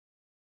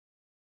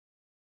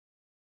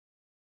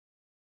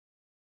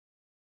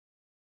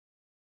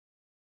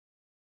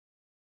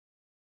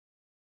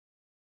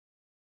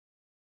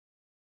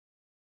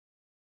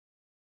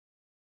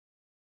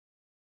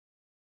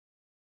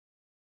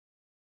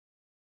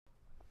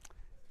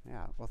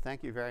Yeah, well,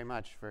 thank you very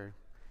much for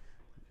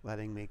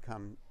letting me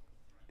come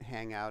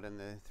hang out in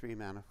the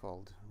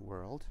three-manifold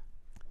world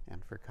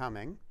and for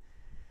coming.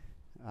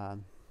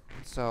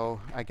 So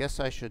I guess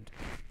I should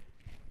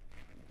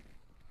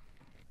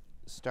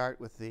start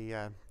with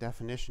the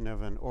definition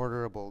of an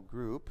orderable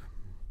group,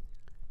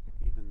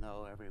 even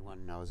though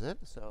everyone knows it.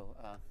 So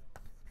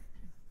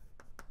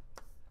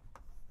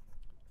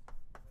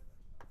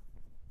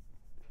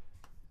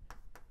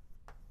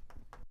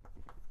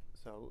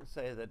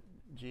say that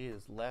G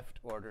is left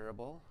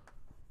orderable,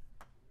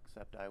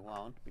 except I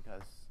won't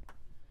because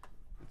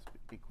it's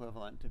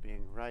equivalent to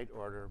being right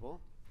orderable.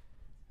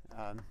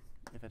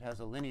 If it has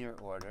a linear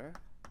order,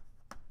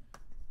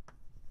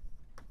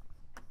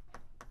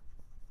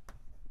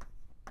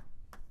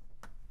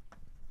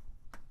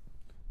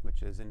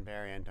 which is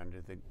invariant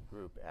under the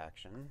group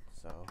action,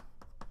 so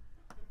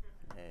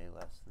A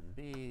less than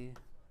B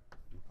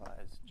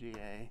implies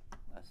GA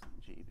less than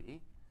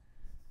GB.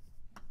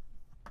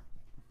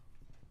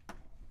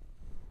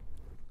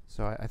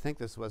 So I think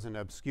this was an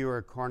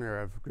obscure corner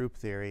of group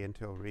theory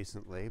until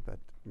recently, but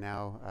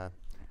now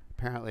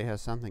apparently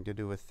has something to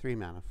do with three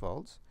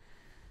manifolds.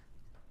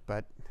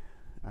 But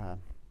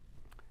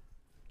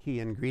key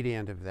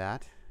ingredient of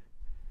that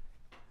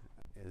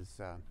is,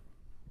 I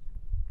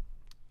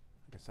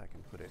guess I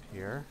can put it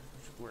here,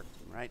 which works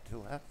from right to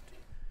left.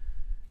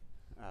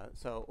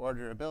 So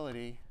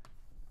orderability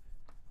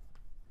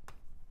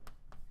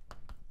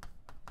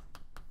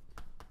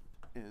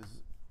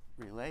is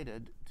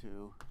related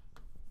to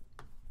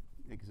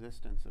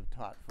existence of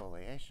taut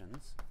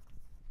foliations.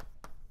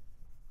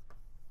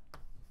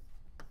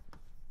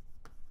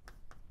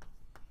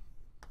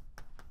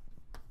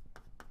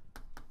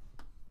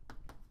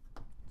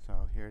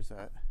 So here's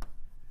a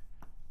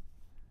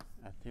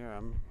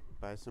theorem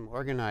by some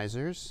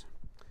organizers.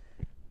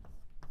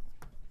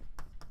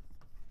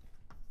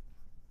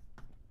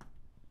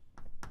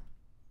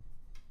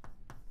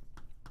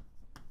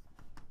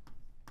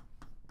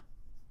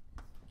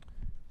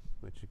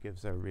 Which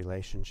gives a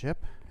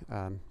relationship.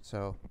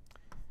 So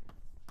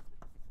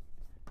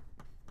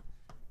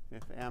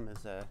if M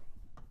is a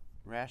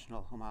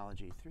rational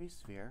homology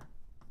three-sphere,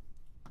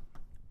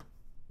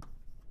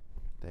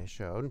 they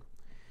showed,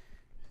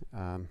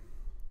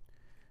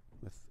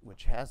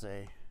 which has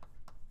a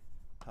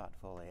taut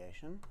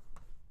foliation,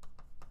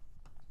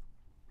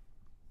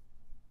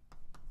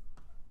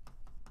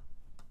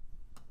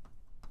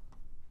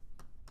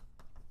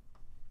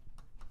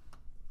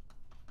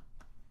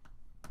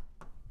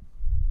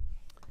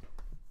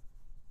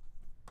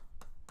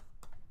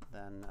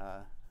 then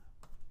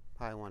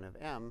pi 1 of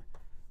M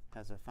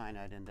has a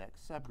finite index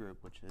subgroup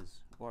which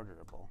is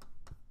orderable.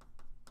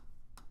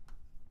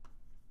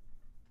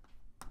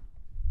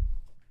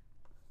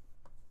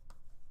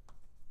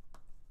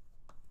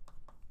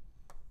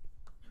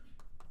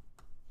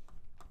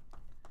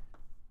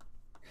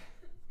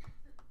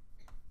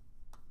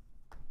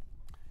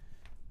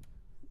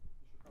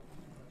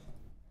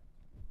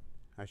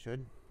 I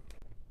should?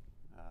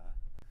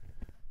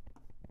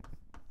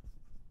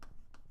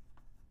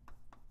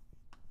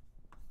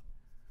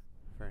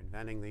 For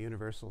inventing the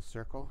universal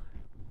circle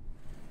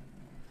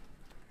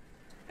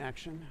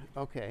action.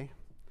 Okay.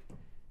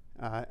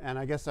 And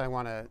I guess I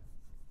want to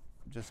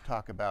just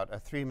talk about a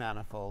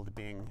three-manifold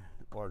being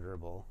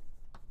orderable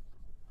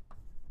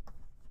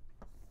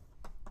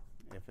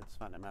if its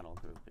fundamental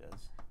group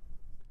is.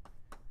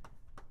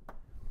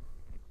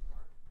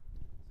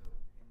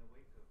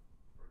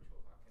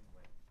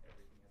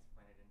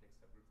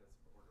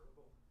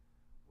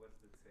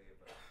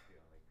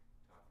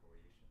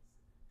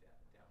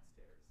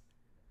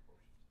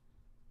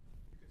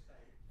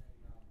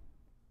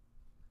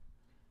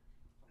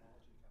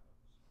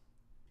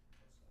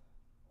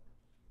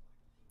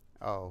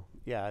 Oh,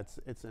 yeah,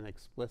 it's an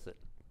explicit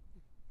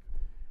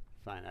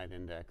finite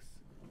index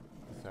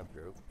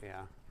subgroup,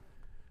 yeah.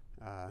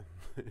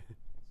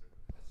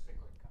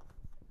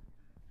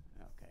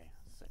 Okay,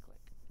 cyclic.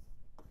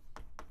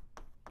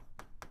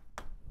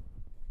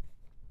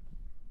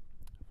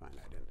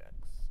 Finite index.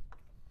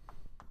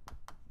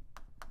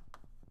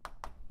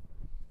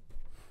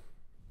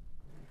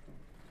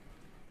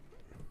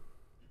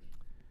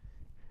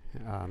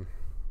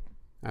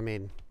 I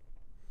mean,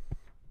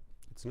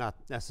 it's not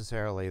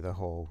necessarily the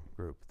whole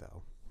group,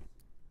 though.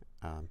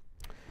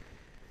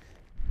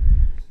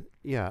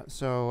 Yeah,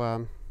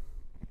 so,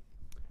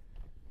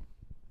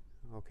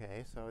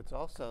 okay, so it's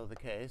also the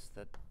case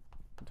that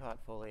taut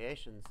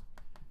foliations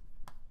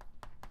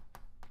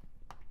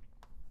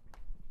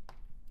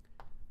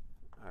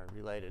are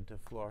related to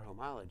floor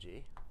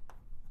homology.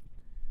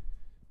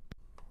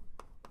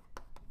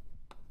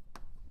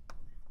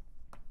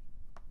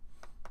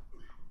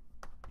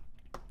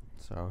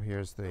 So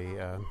here's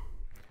the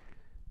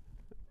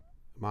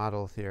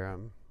model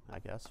theorem, I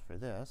guess, for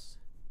this.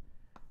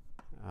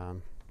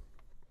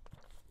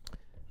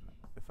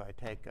 If I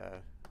take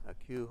a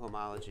Q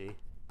homology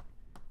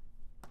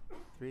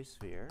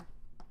three-sphere,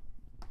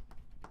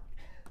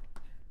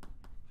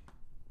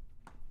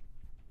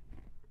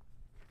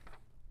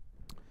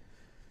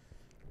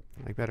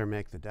 I better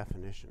make the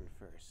definition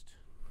first.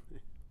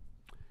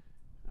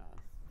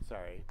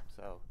 Sorry.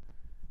 So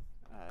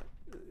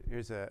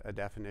here's a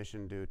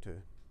definition due to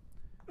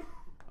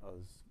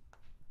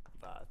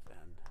Osvath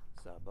and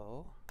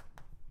Szabó.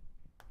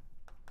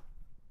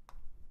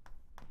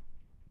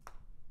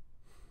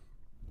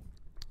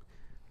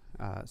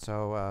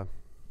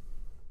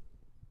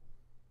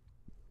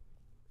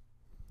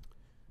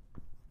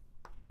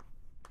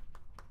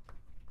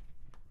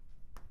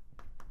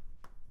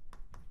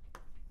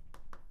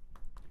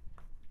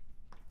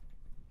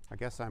 I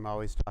guess I'm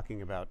always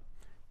talking about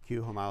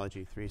Q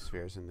homology 3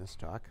 spheres in this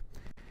talk.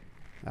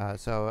 An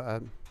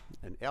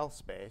L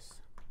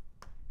space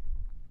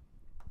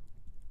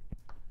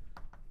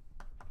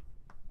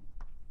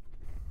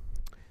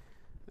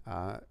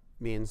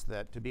means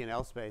that to be an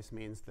L space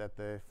means that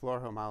the floor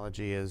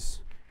homology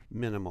is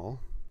minimal.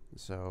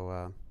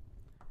 So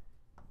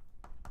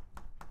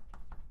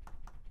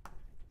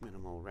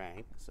minimal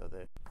rank. So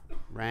the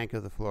rank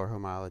of the floor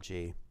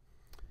homology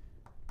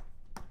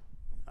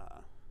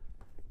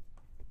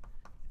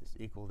is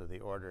equal to the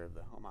order of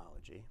the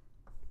homology.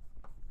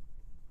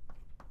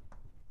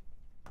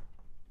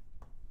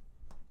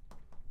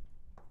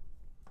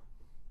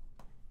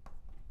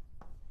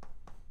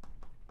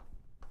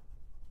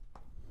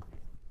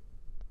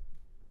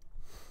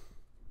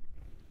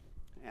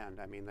 And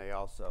I mean, they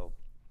also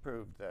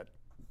proved that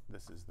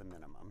this is the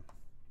minimum.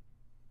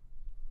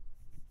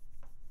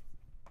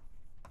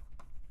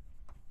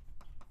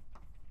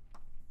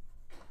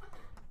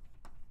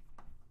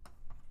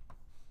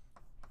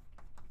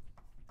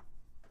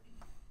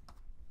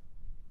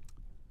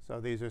 So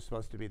these are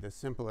supposed to be the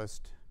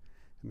simplest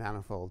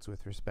manifolds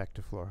with respect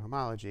to floor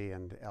homology,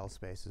 and L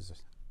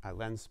spaces,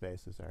 lens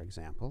spaces are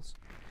examples.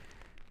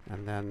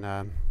 And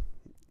then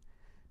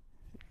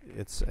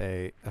it's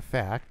a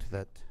fact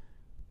that,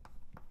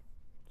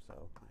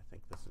 so I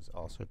think this is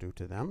also due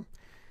to them.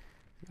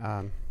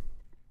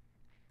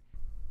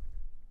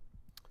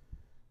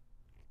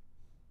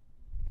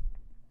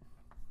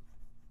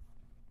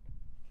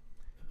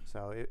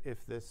 So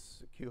if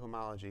this Q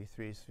homology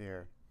 3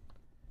 sphere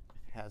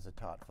has a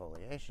taut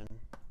foliation,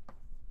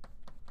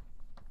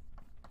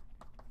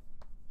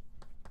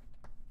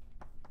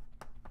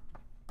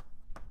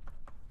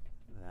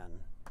 then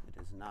it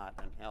is not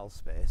an L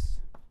space.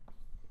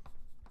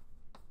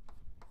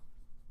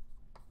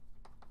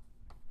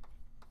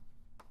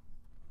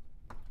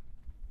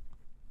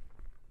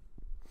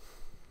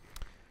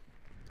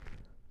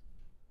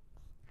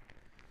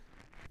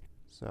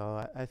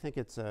 So I think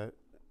it's a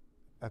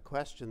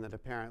question that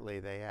apparently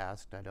they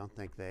asked. I don't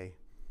think they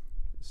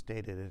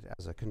stated it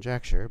as a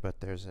conjecture, but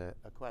there's a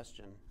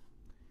question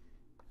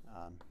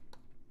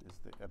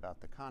about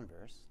the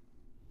converse.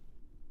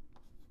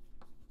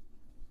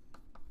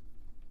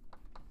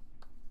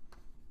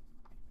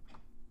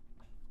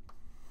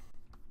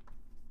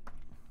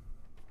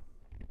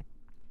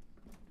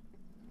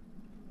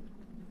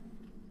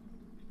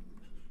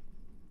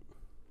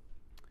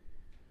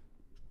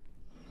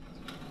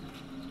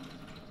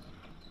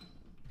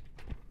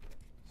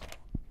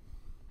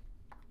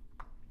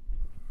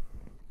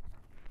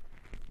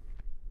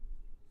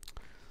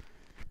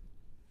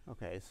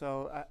 Okay,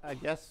 so I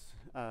guess,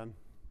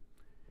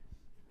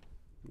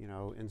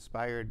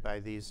 inspired by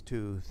these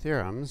two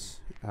theorems,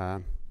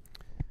 there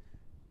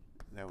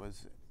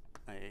was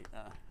a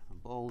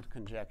bold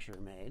conjecture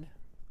made.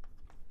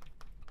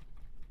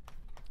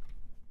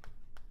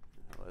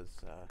 It was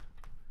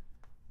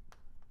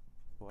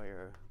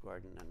Boyer,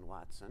 Gordon, and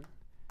Watson.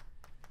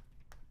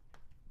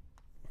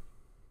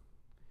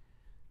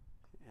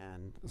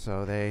 And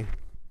so they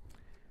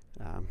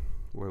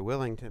were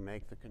willing to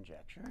make the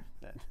conjecture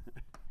that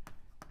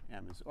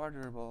M is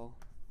orderable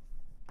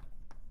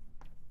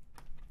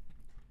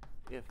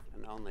if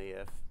and only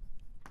if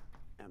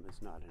M is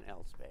not an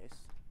L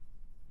space.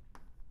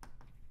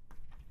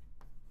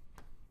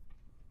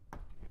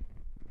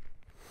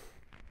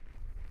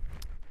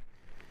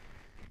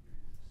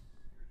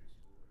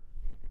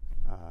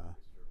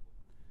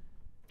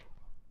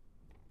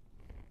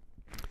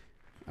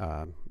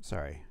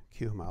 Sorry,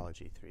 Q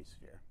homology 3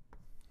 sphere.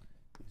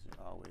 These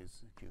are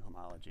always Q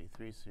homology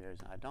 3 spheres.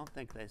 And I don't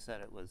think they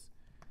said it was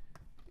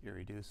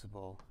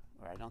irreducible,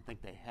 or I don't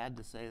think they had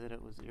to say that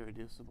it was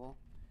irreducible.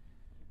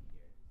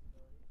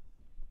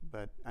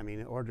 But I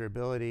mean,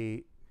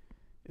 orderability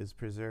is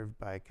preserved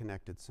by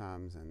connected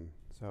sums, and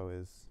so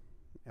is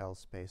L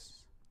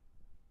space,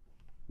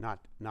 not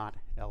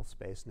L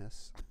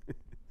spaceness.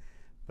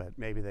 But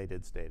maybe they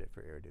did state it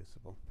for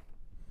irreducible.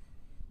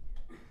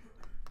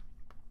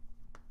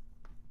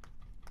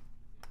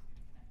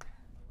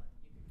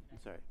 I'm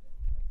sorry.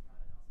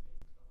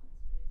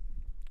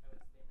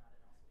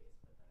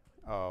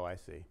 Oh, I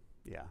see.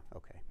 Yeah,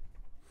 okay.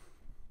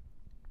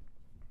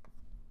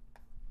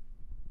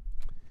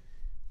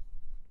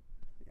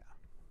 Yeah.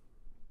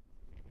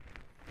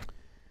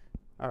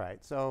 All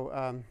right,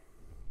 so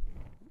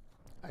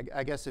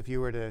I guess if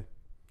you were to,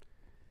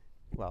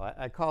 well,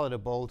 I call it a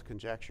bold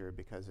conjecture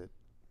because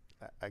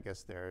I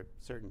guess there are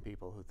certain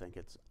people who think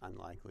it's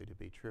unlikely to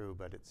be true,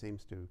 but it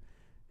seems to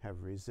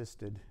have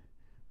resisted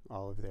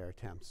all of their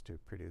attempts to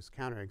produce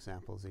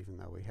counterexamples, even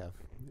though we have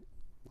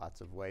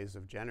lots of ways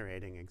of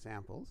generating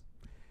examples.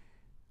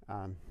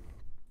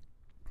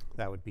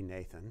 That would be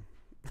Nathan.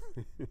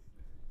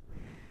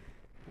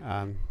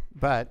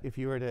 But if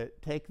you were to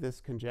take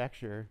this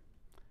conjecture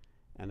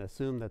and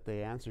assume that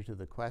the answer to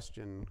the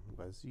question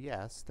was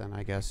yes, then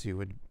I guess you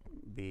would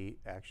be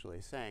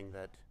actually saying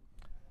that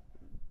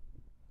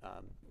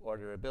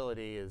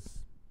orderability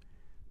is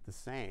the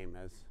same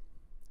as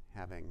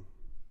having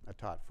a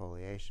taut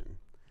foliation.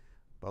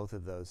 Both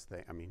of those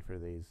things, I mean, for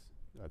these,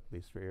 at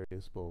least for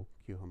irreducible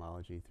Q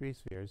homology 3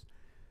 spheres,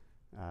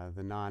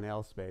 the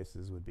non-L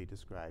spaces would be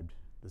described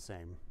the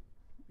same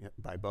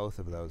by both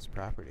of those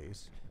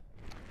properties.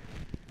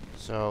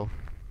 So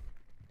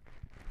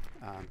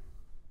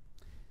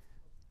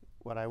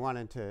what I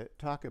wanted to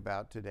talk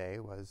about today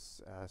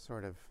was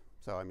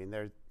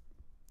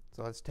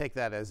so let's take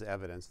that as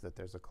evidence that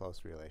there's a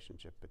close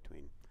relationship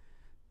between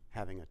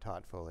having a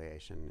taut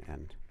foliation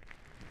and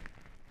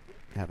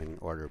having an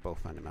orderable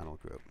fundamental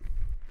group.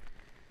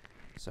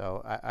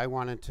 So I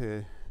wanted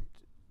to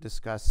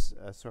discuss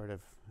a sort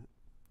of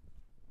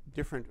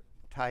different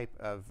type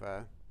of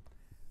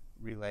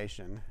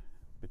relation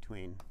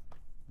between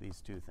these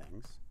two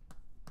things.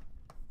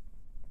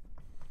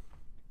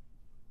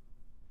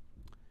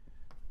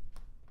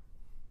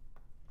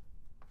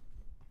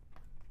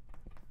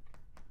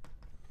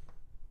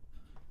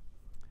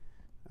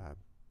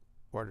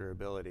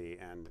 Orderability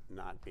and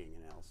not being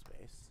an L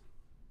space.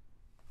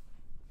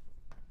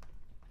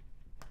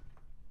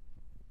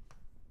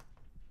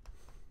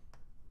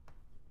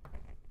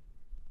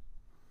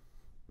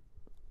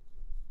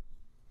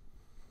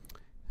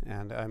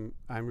 And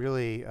I'm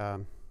really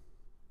and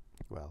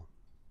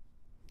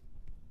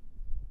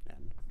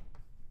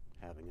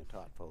having a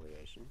taut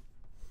foliation.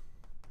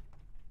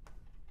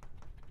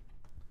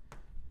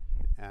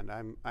 And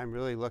I'm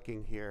really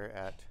looking here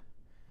at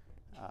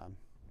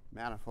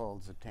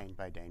manifolds obtained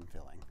by Dehn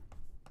filling.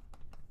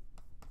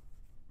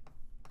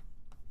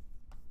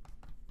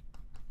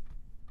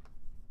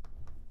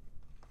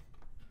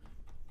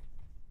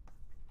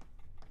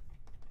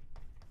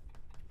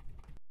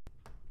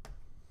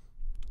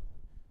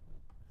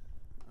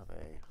 Of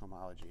a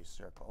homology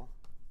circle.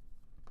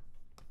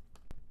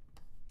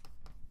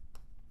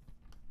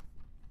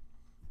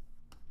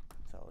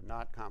 So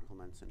not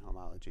complements in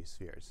homology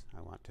spheres.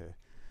 I want to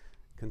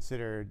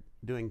consider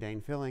doing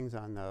Dehn fillings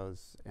on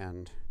those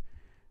and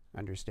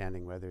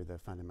understanding whether the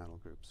fundamental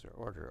groups are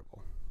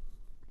orderable.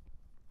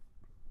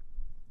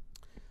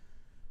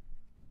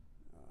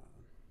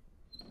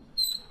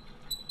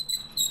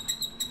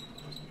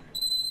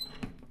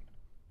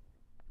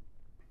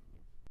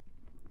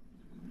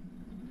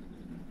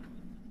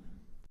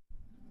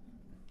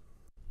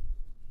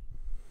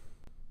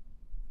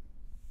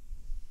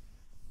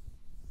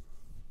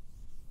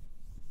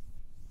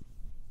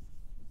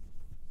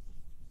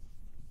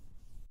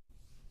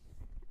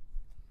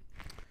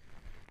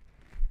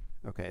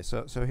 Okay,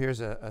 so here's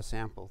a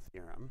sample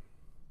theorem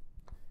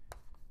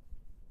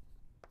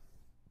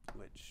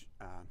which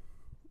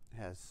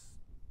has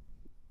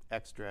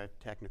extra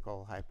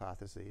technical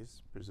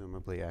hypotheses,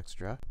 presumably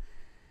extra.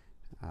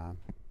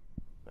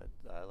 But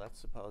let's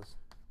suppose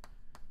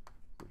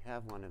we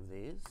have one of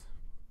these.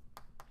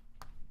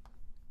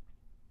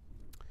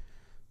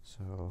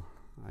 So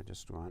I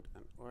just want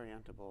an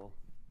orientable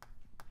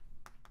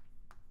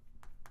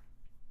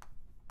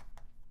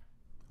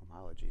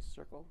homology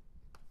circle.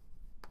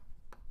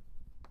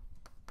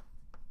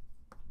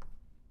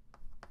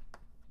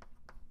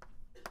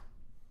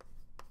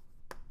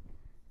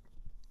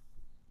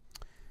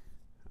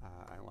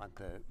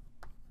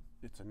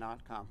 It's a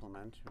knot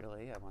complement,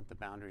 really. I want the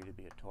boundary to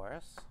be a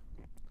torus.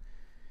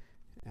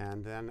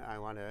 And then I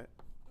want to,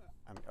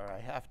 or I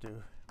have to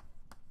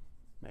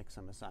make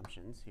some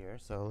assumptions here.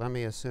 So let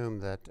me assume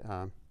that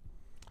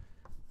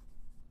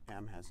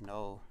M has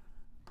no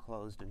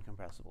closed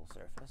incompressible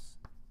surface.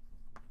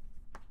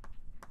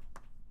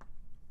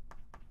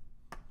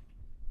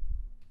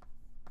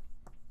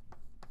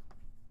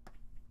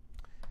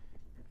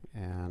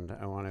 And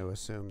I want to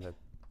assume that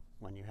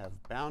when you have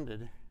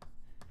bounded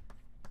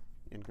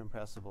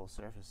incompressible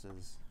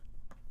surfaces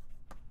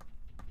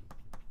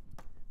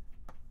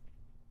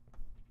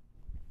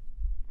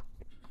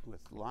with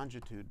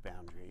longitude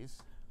boundaries,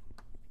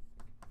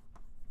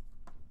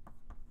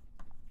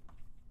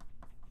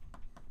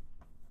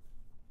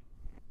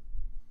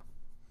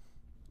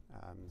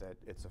 that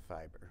it's a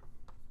fiber.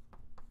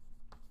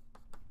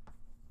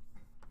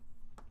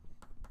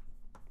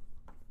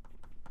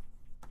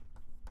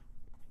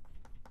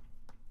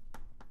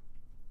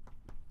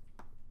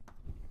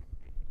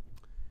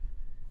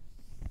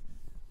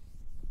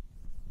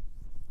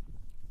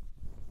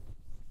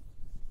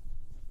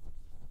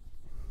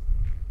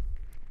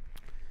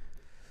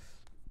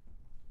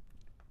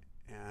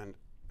 And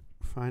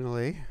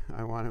finally,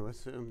 I want to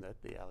assume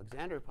that the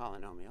Alexander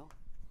polynomial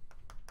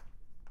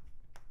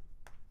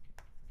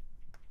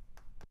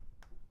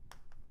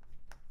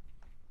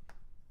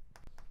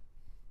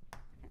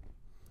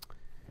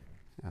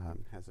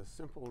has a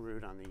simple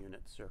root on the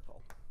unit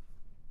circle.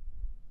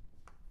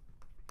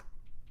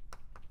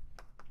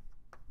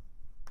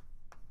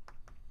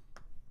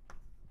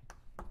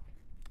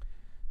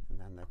 And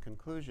then the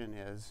conclusion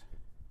is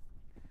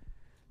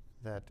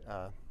that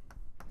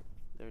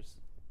there's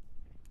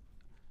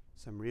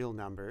some real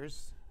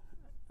numbers,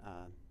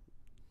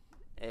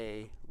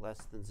 a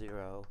less than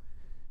 0,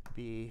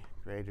 b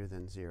greater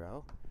than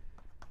 0,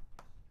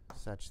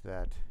 such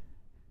that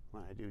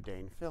when I do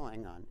Dehn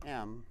filling on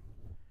M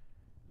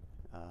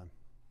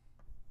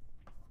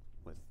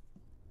with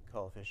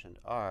coefficient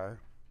r,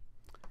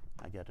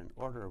 I get an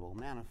orderable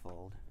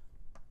manifold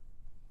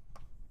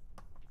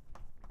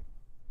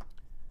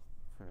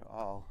for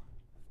all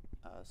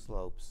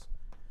slopes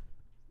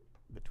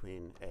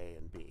between A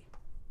and B.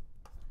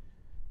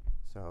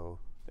 So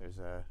there's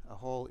a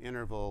whole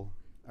interval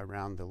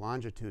around the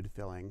longitude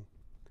filling,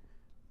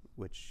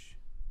 which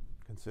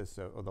consists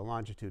of, the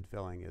longitude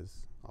filling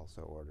is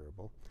also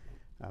orderable.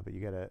 But you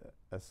get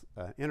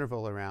an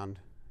interval around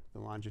the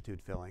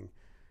longitude filling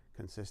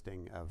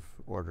consisting of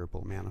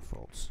orderable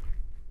manifolds.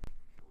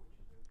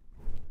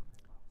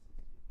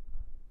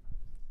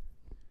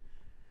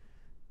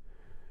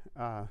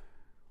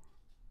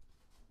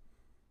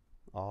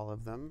 All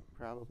of them,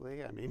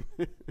 probably. I mean,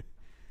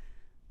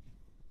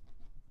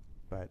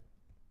 but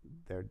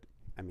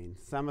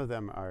some of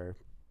them are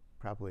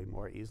probably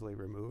more easily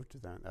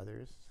removed than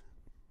others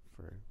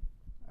for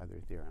other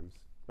theorems.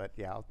 But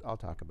yeah, I'll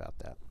talk about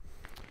that.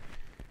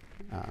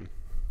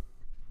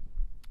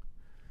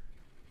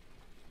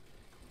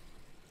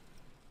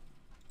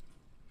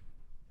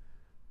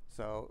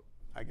 So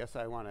I guess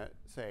I want to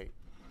say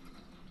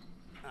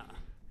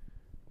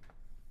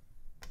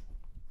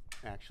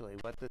actually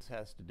what this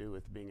has to do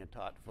with being a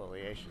taut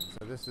foliation.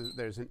 So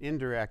there's an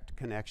indirect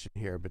connection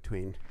here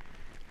between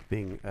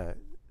being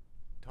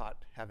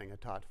having a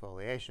taut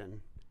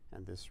foliation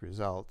and this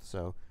result.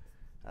 So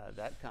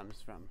that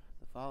comes from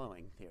the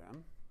following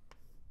theorem.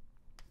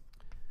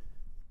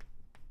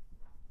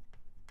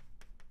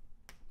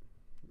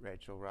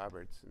 Rachel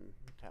Roberts and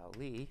Tao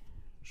Li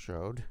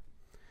showed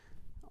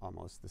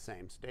almost the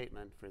same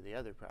statement for the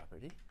other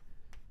property.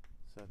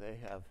 So they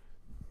have,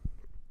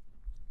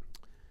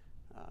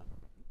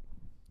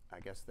 I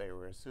guess they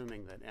were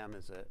assuming that M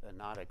is a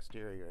knot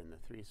exterior in the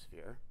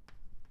 3-sphere.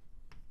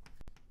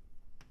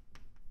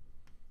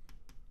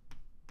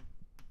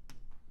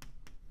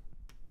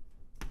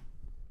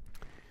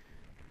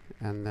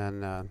 And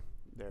then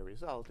their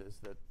result is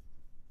that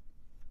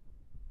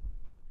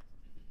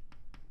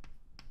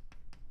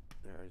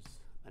there's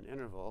an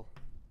interval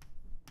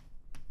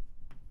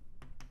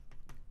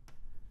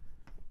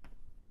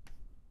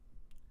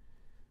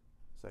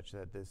such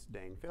that this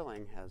Dehn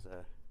filling has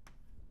a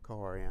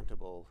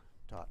co-orientable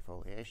taut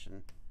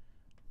foliation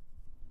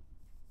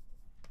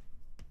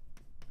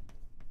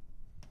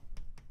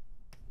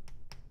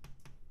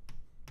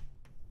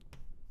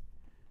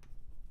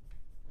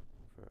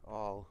for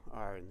all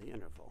r in the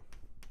interval.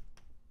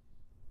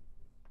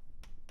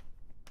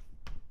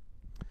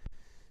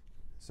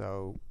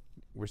 So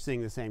we're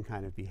seeing the same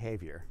kind of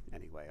behavior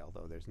anyway,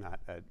 although there's not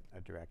a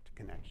direct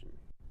connection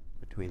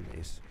between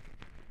these.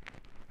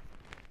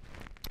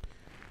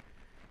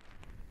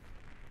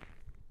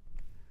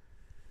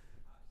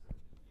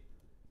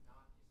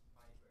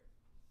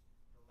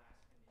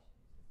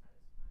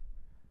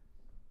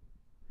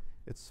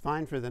 It's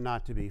fine for the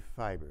knot to be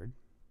fibered.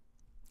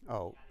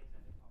 Oh.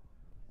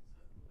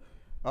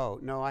 Oh,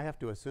 no, I have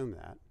to assume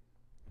that.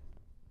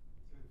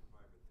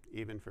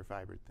 Even for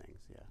fibered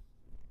things, yeah.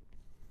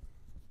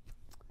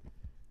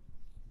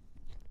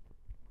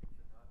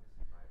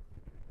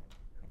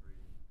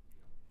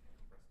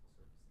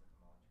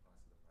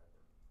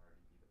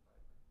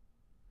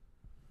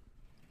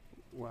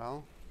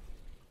 Well,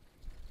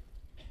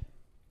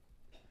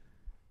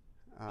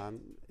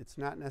 it's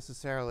not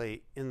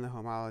necessarily in the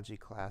homology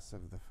class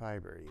of the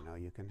fiber. You know,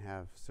 you can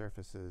have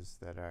surfaces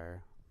that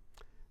are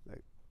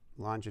like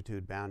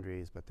longitude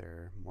boundaries, but there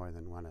are more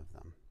than one of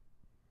them.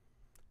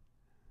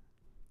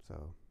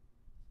 So,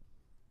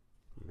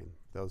 I mean,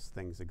 those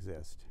things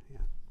exist,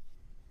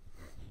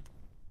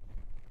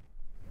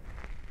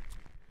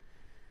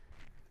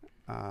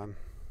 yeah.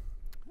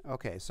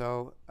 Okay,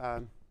 so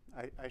I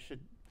should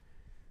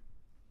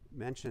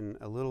mention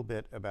a little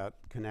bit about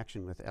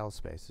connection with L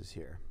spaces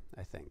here,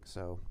 I think.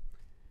 So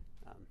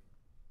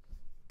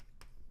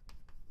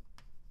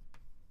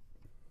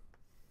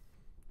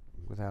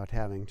without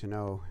having to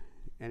know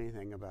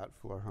anything about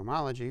Floer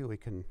homology, we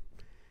can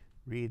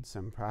read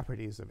some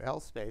properties of L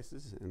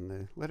spaces in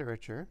the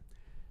literature,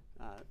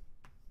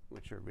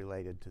 which are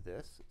related to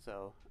this.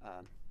 So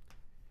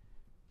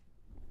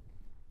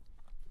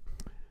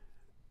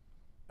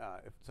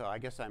so I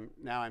guess I'm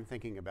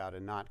thinking about a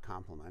knot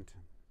complement.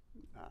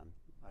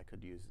 I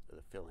could use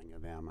the filling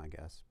of M, I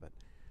guess, but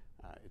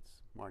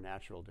it's more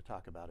natural to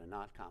talk about a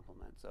knot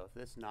complement. So if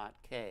this knot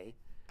K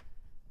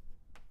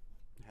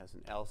has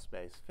an L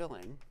space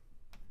filling,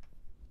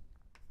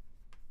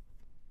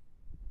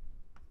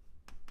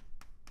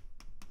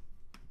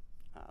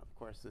 of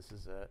course this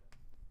is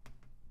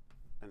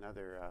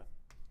another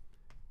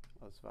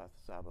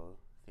Osvath-Szabo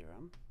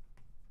theorem.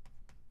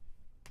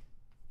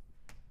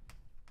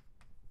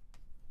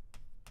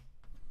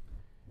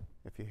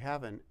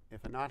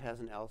 If a knot has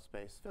an L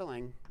space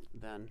filling,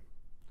 then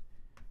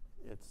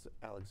its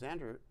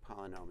Alexander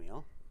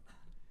polynomial,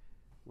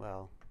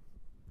 well,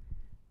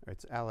 or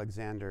its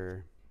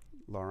Alexander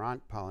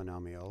Laurent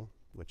polynomial,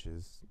 which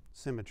is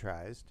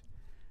symmetrized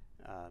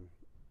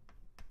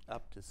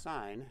up to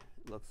sign,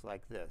 looks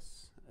like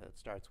this. It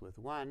starts with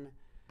 1,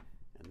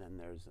 and then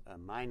there's a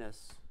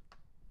minus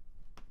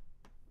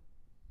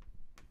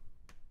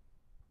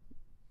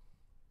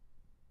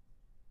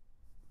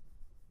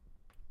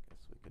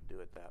could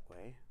do it that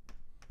way.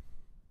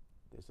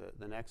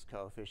 The next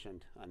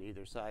coefficient on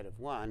either side of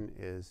 1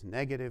 is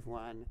negative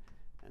 1,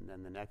 and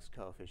then the next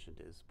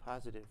coefficient is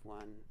positive 1.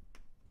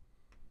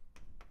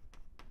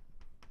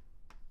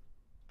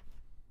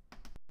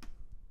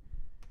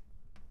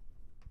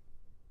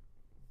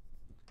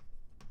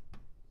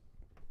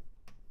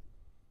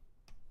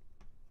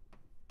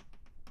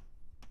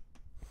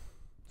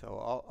 So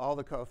all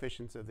the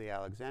coefficients of the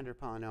Alexander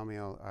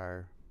polynomial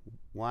are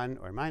 1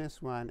 or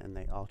minus 1, and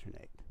they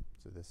alternate.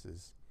 So this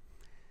is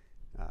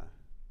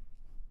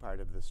part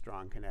of the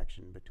strong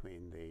connection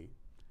between the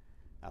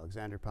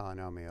Alexander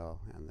polynomial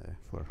and the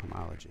Floer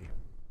homology.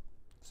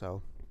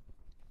 So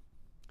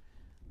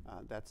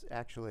that's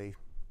actually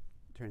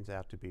turns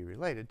out to be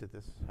related to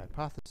this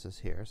hypothesis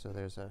here. So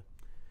there's a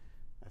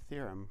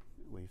theorem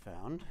we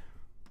found.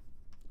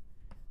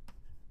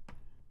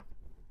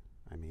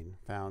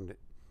 Found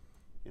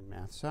in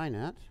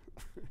MathSciNet.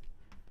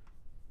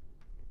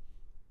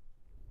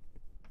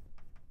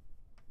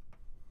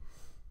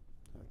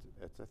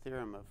 It's a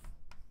theorem of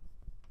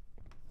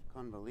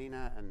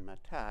Convolina and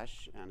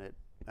Matash, and it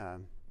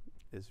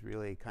is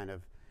really kind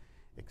of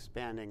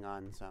expanding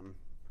on some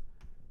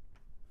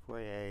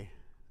Fourier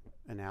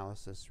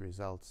analysis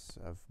results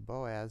of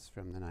Boas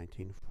from the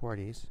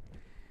 1940s.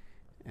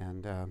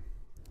 And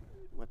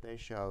what they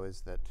show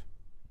is that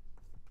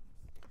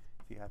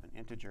if you have an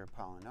integer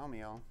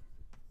polynomial,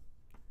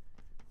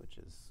 which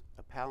is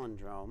a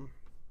palindrome,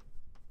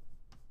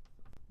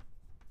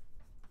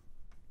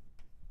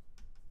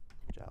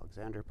 which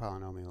Alexander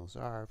polynomials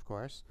are, of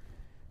course.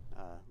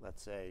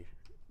 Let's say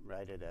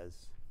write it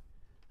as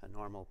a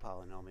normal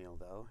polynomial,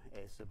 though,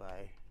 a sub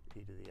I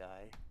t to the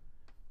I.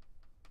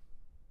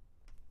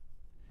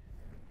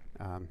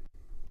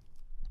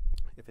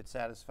 If it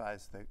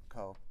satisfies the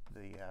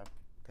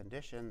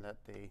condition that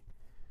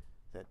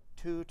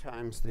 2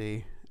 times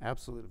the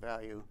absolute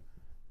value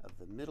of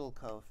the middle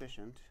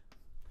coefficient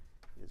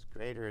is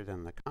greater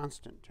than the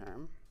constant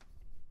term,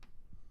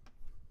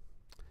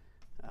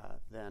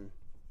 then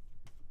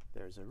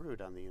there's a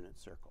root on the unit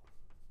circle.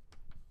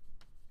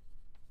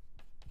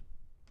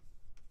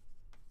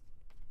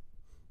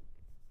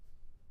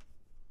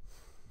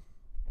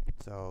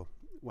 So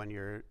when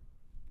you're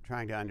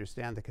trying to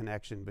understand the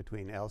connection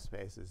between L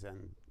spaces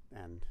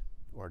and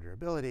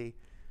orderability,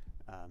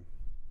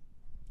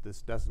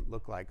 this doesn't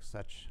look like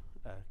such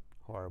a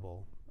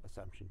horrible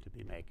assumption to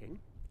be making.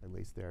 At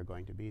least there are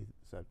going to be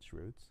such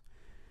roots.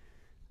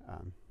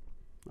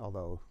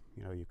 Although,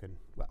 you can,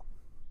 well,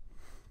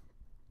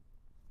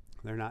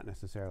 they're not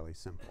necessarily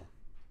simple,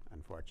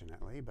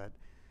 unfortunately, but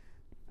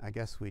I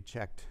guess we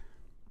checked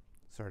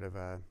sort of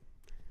a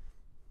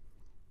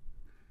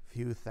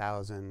few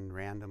thousand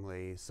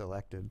randomly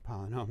selected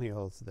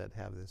polynomials that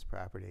have this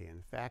property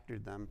and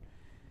factored them.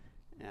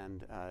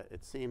 And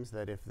it seems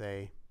that if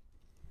they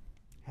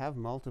have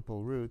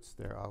multiple roots,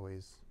 they're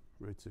always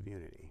roots of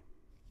unity.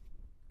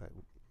 But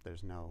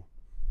there's no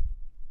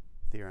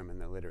theorem in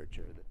the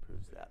literature that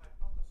proves that.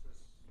 Hypothesis,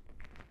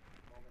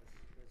 well,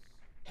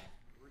 there's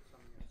roots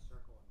on the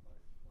circle in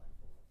both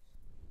manifolds.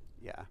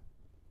 Yeah.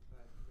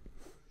 But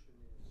the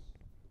conclusion is,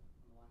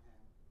 on the one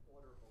hand,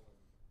 orderable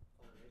and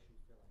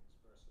foliation fillings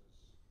versus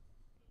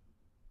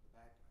the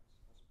bad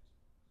guys,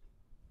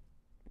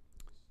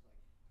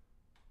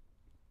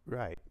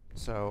 Right.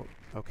 So,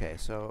 okay,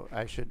 so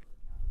I should,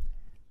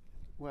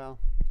 well,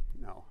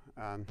 no.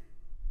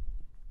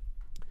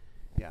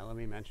 Yeah, let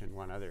me mention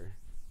one other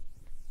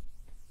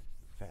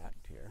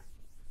fact here.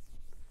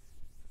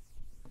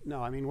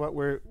 No, what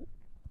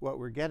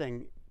we're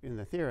getting in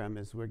the theorem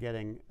is we're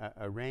getting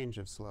a range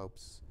of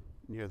slopes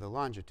near the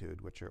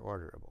longitude which are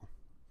orderable.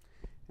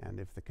 And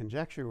if the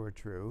conjecture were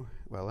true,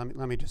 well,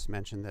 let me just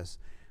mention this.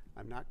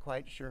 I'm not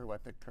quite sure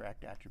what the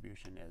correct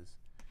attribution is,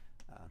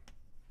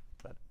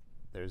 but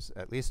there's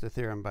at least a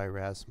theorem by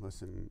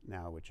Rasmussen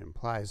now which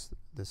implies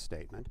this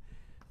statement.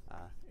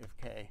 If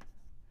K,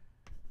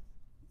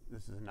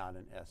 this is not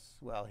an S,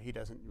 well, he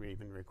doesn't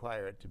even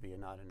require it to be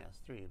not an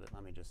S3, but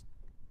let me just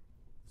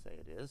say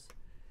it is.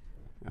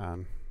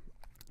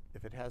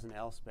 If it has an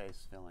L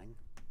space filling,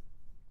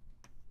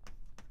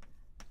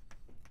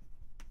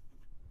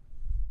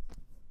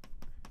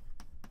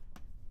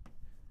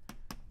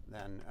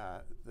 then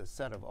the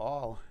set of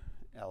all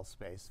L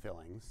space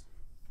fillings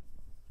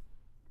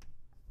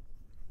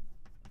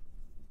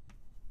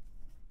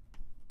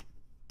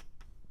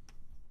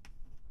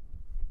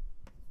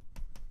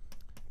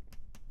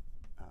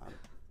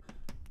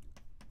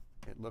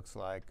looks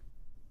like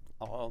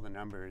all the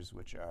numbers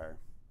which are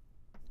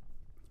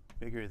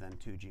bigger than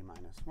 2g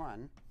minus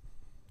 1,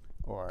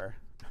 or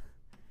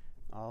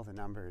all the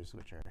numbers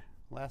which are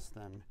less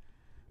than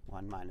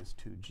 1 minus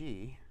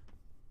 2g,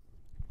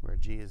 where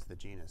g is the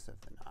genus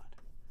of the knot.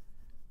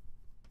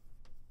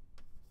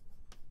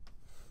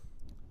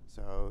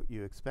 So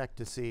you expect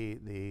to see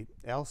the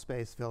L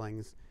space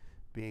fillings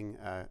being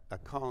a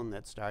cone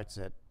that starts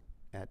at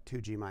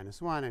 2g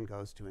minus 1 and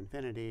goes to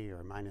infinity,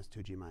 or minus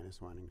 2g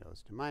minus 1 and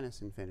goes to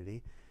minus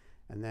infinity.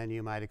 And then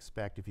you might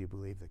expect, if you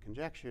believe the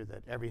conjecture,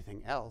 that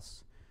everything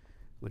else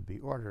would be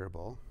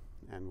orderable.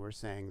 And we're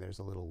saying there's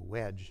a little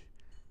wedge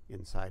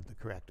inside the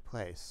correct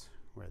place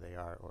where they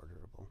are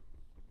orderable.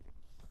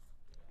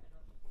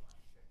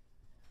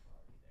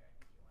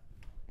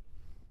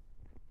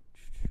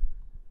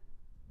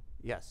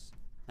 Yes,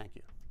 thank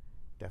you.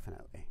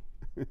 Definitely.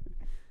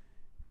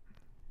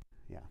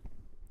 Yeah.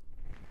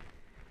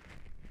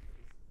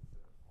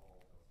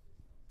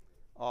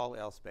 All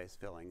L space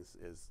fillings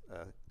is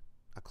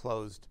a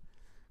closed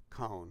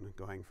cone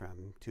going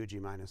from 2g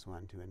minus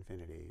 1 to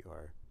infinity,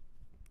 or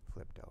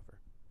flipped over.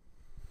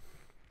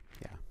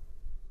 Yeah.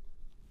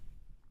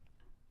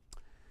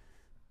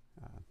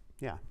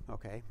 Yeah,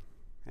 OK.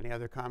 Any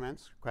other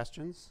comments,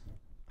 questions?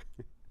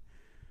 We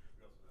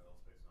also know L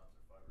space knots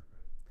are fibered,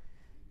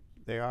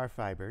 right? They are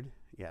fibered,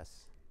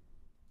 yes.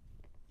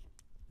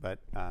 But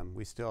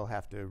we still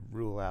have to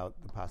rule out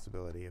the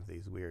possibility of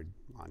these weird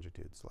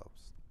longitude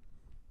slopes.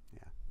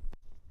 Yeah.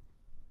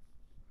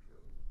 So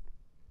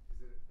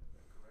is it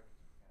a correct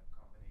kind of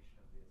combination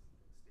of the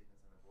statements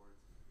on the boards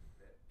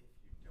that if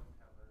you don't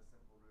have a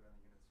simple root on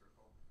the unit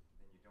circle,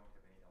 then you don't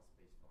have any L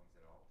space fillings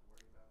at all to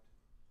worry about?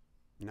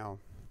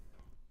 No.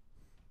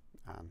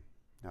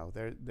 No,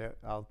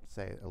 I'll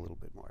say a little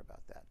bit more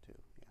about that, too.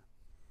 Yeah.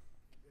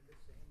 They're the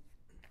same.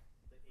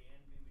 The A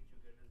and B which you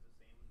get is the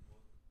same in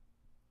both.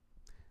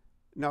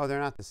 No, they're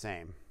not the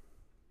same.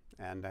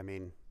 And I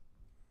mean,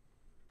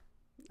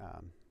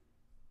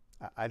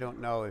 I don't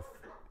know if,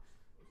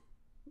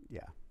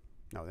 yeah,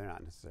 no, they're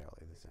not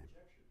necessarily the same.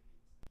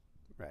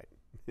 Right.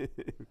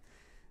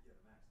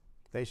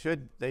 They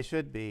should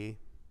be,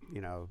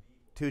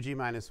 2g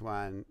minus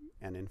 1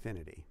 and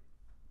infinity,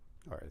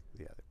 or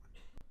the other one.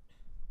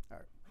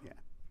 Or, yeah,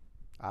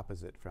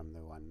 opposite from the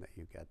one that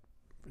you get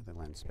for the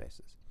lens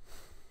spaces.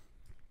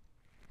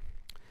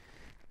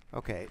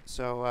 OK,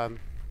 so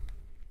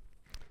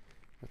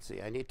let's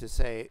see. I need to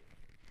say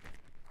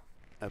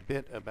a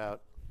bit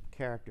about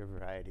character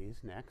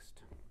varieties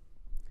next.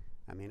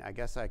 I mean, I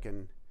guess I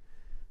can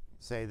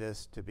say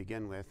this to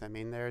begin with. I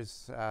mean, there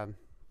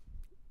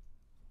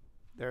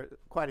are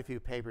quite a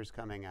few papers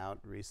coming out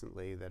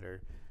recently that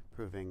are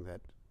proving that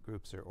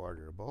groups are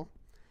orderable.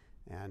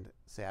 And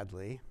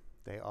sadly,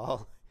 they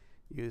all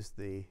use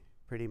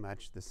pretty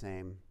much the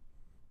same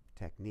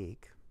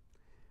technique,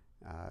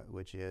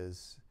 which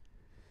is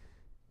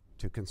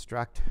to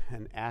construct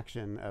an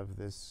action of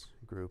this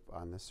group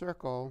on the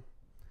circle,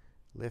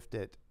 lift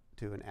it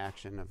to an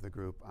action of the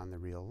group on the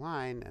real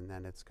line, and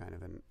then it's kind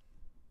of an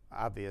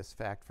obvious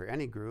fact for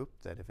any group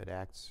that if it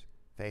acts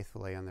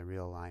faithfully on the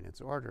real line,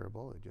 it's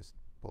orderable. It just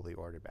pull the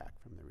order back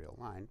from the real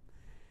line.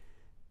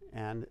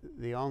 And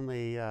the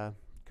only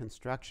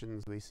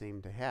constructions we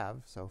seem to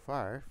have so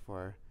far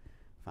for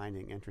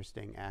finding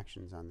interesting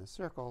actions on the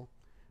circle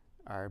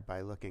are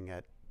by looking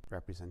at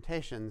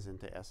representations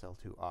into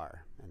SL2R.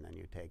 And then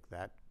you take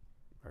that,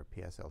 or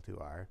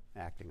PSL2R,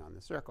 acting on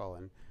the circle,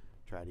 and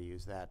try to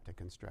use that to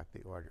construct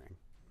the ordering.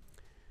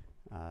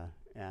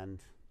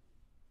 And,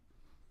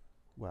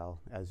 well,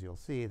 as you'll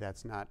see,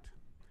 that's not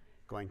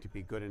going to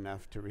be good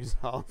enough to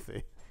resolve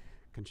the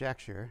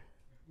conjecture.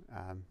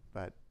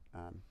 But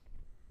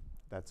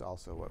that's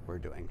also what we're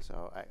doing.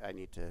 So I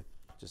need to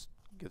just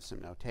give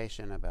some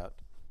notation about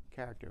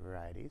character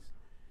varieties.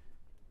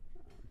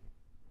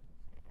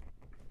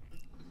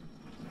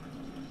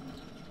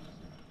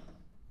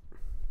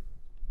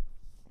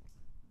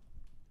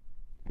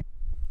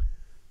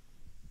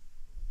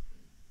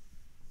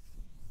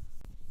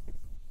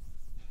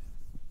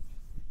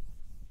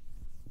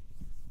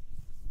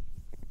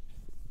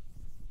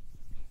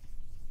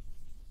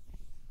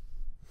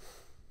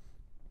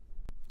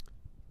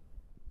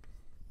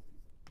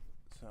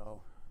 So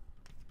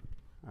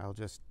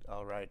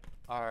I'll write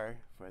R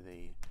for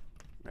the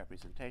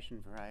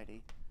representation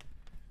variety.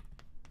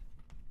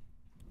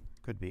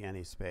 Could be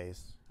any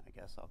space. I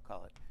guess I'll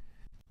call it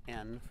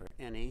N for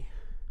any.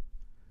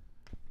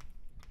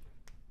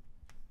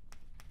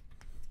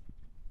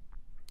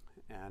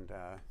 And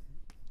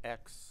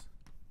X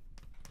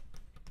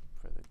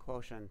for the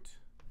quotient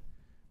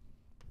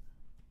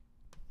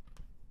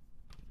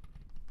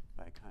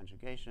by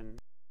conjugation,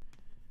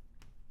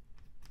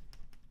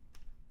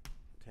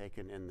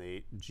 taken in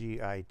the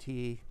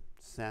GIT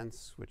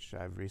sense, which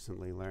I've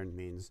recently learned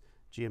means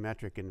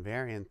geometric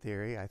invariant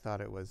theory. I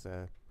thought it was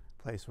a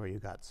place where you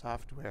got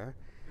software.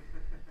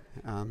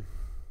 And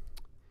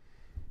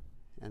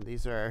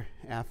these are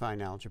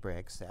affine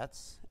algebraic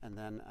sets. And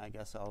then I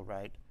guess I'll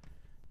write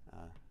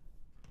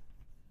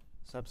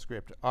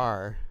subscript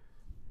R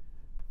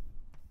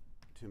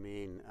to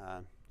mean,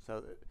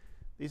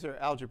 these are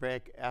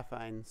algebraic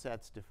affine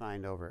sets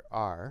defined over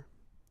R.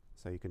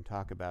 So you can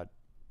talk about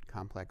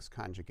complex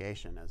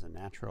conjugation as a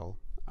natural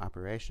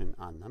operation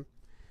on them.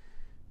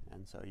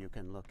 And so you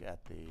can look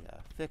at the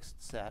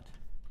fixed set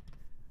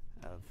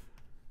of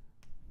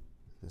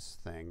this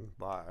thing,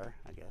 bar,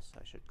 I guess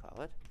I should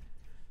call it.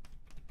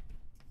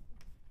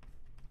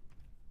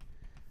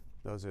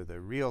 Those are the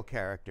real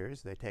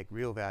characters. They take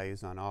real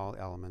values on all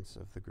elements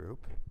of the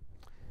group.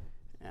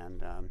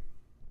 And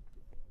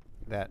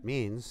that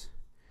means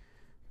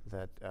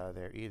that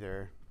they're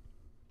either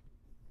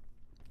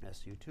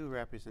SU2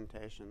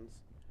 representations.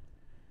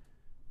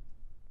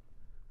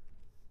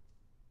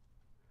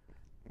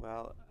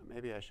 Well,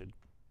 maybe I should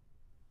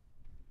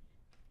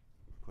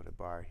put a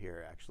bar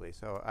here, actually.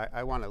 So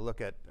I want to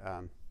look at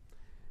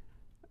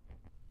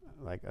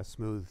like a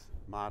smooth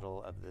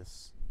model of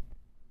this,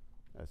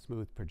 a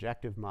smooth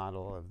projective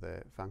model of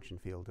the function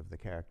field of the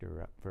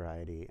character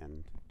variety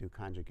and do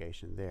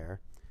conjugation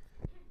there.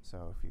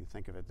 So if you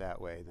think of it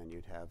that way, then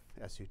you'd have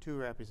SU2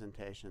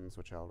 representations,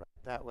 which I'll write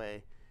that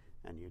way,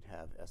 and you'd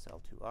have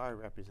SL2R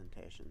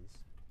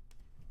representations.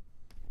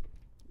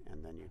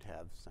 And then you'd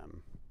have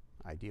some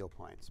ideal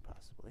points,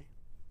 possibly,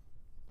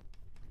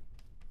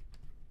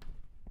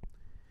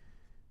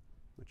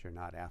 which are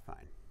not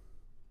affine.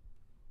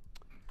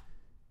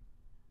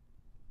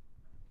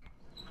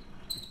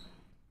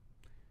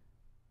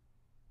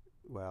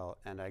 Well,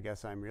 and I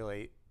guess I'm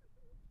really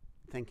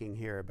thinking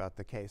here about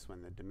the case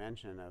when the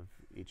dimension of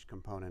each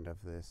component of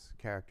this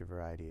character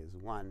variety is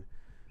 1,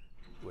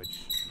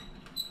 which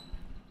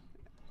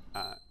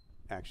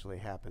actually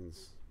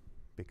happens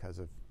because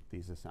of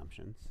these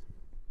assumptions.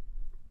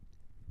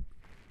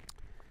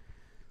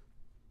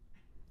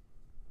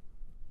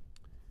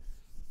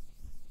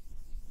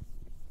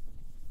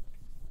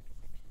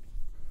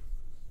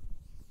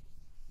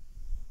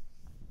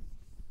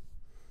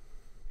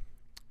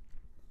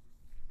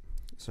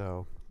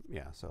 So,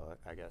 yeah, so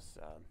I guess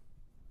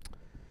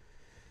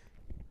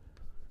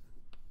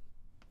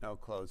no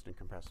closed and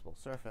compressible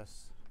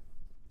surface.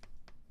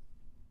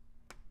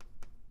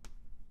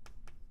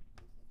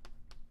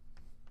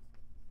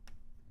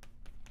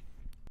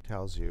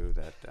 Tells you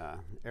that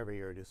every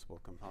irreducible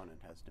component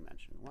has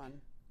dimension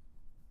 1.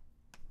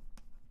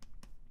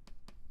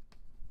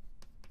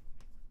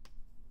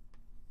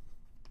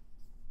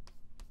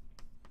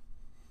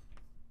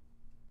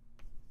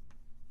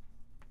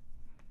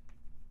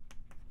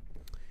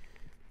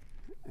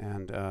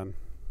 And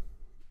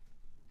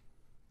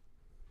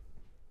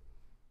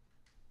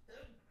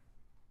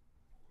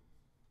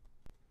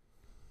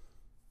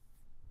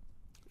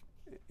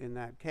in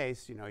that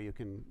case, you know, you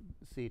can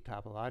see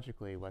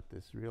topologically what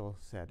this real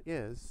set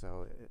is.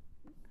 So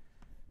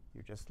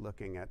you're just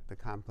looking at the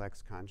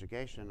complex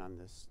conjugation on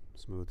this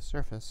smooth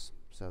surface.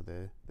 So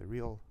the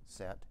real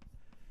set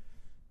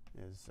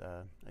is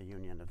a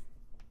union of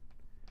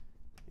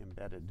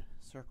embedded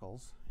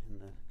circles in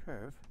the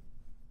curve.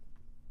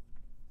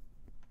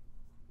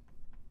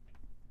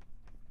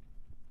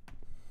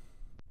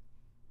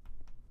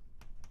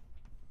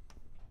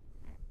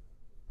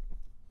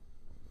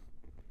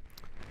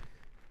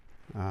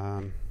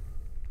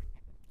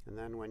 And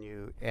then when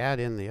you add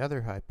in the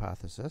other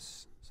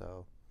hypothesis,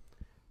 so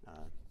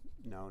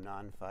no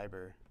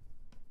non-fiber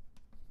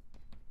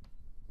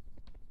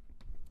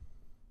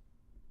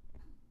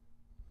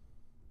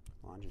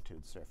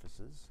longitude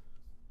surfaces,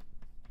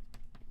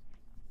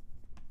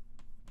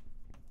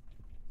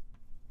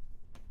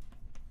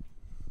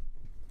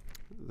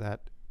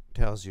 that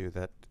tells you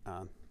that,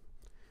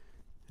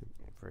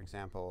 for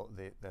example,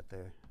 that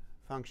the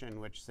function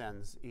which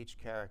sends each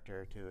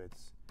character to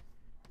its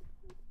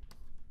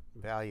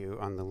value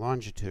on the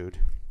longitude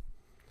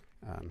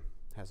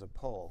has a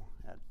pole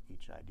at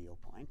each ideal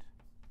point.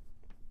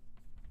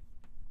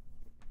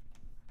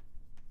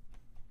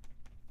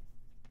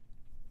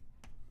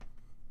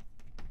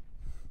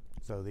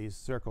 So these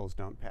circles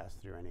don't pass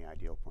through any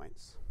ideal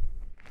points.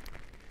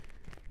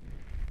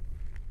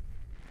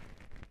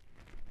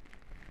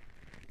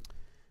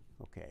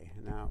 Okay,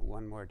 now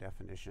one more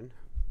definition.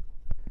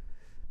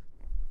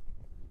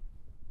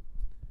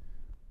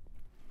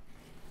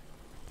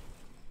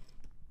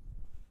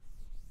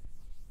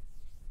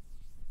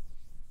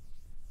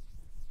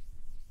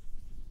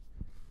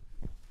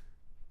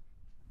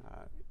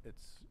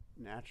 It's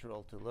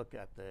natural to look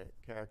at the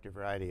character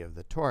variety of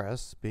the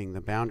torus being the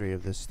boundary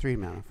of this 3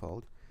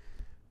 manifold.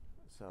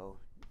 So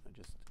I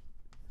just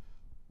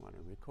want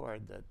to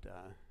record that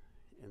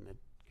in the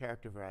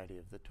character variety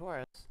of the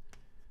torus,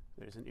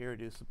 there's an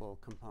irreducible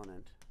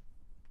component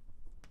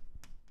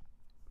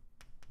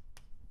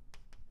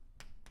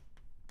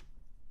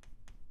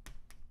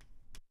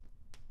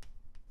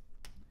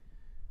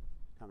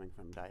coming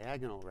from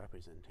diagonal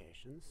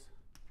representations.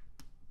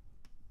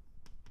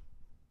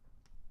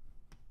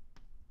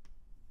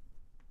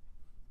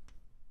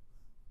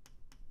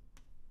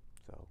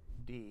 So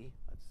D,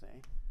 let's say.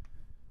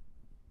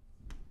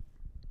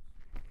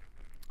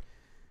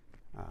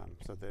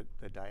 So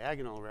the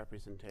diagonal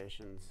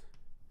representations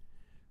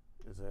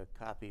is a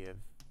copy of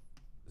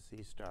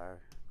C star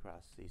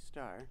cross C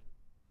star.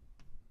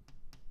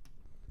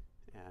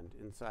 And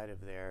inside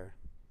of there,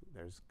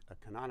 there's a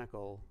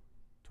canonical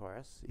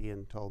torus.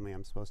 Ian told me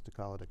I'm supposed to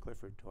call it a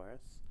Clifford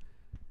torus.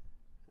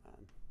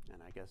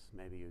 And I guess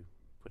maybe you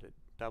put a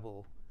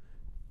double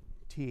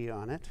T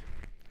on it.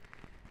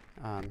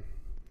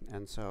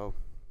 And so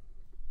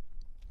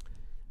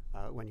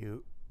when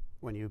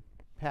you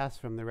pass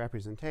from the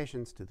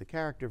representations to the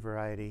character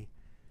variety,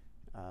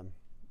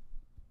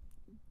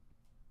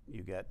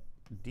 you get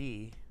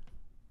D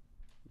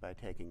by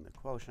taking the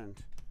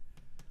quotient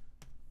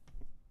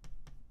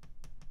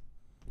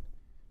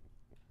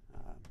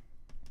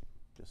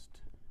just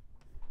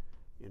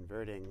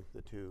inverting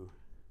the two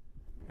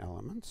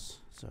elements.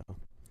 So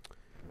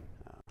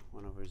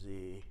 1 over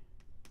Z,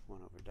 1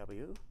 over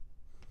W.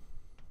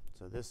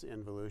 So this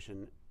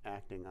involution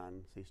acting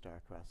on C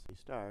star cross C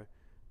star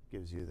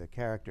gives you the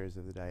characters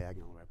of the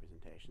diagonal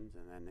representations.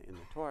 And then in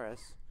the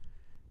torus,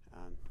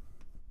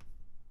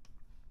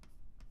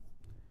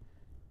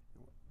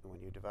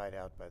 when you divide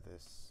out by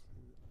this,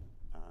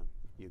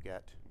 you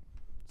get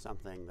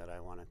something that I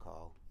want to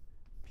call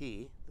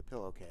P, the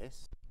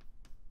pillowcase.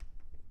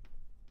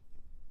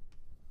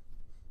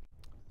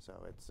 So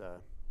it's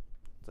a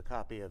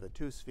copy of a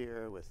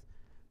two-sphere with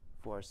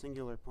 4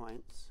 singular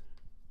points.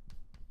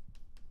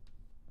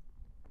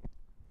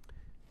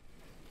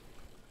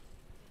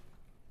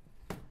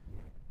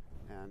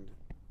 And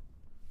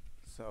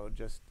so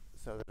just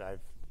so that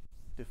I've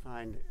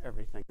defined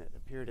everything that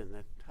appeared in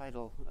the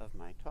title of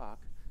my talk,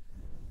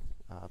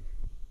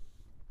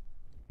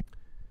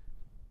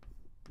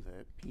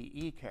 the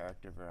PE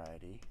character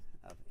variety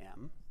of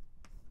M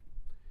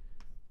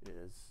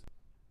is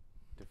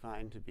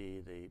defined to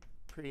be the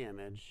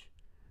preimage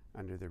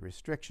under the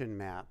restriction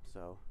map.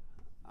 So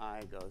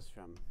I goes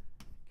from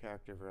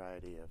character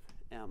variety of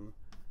M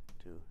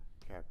to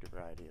character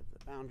variety of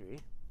the boundary.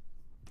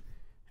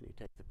 And you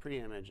take the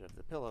preimage of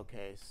the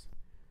pillowcase,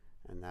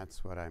 and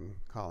that's what I'm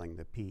calling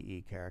the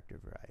PE character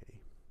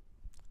variety.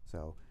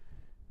 So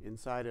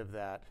inside of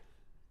that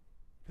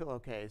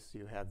pillowcase,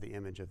 you have the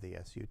image of the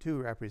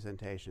SU2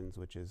 representations,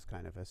 which is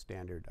kind of a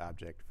standard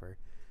object for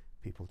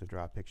people to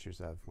draw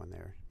pictures of when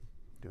they're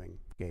doing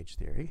gauge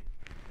theory.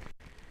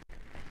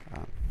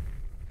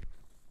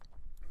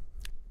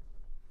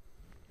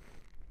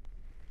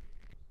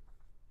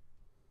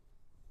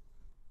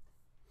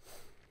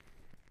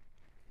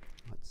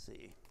 Let's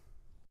see.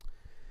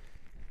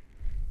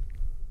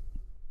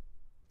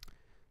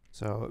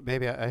 So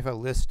maybe I have a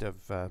list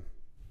of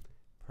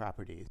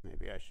properties.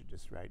 Maybe I should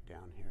just write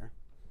down here.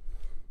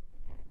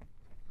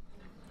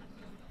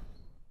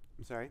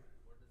 I'm sorry?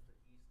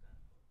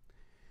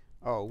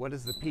 What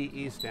does the E stand for? Oh, what does the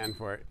PE stand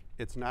for?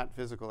 It's not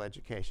physical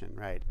education,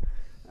 right?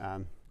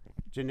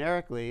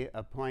 Generically,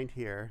 a point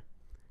here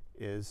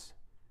is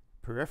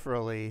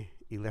peripherally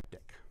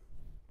elliptic.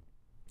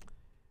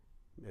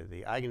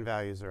 The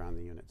eigenvalues are on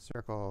the unit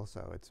circle,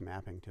 so it's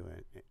mapping to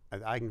the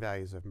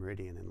eigenvalues of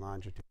meridian and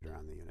longitude are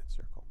on the unit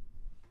circle.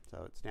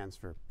 So it stands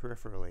for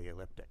peripherally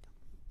elliptic.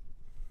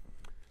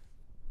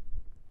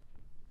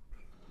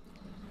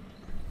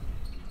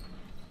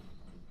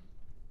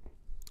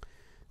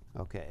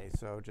 Okay,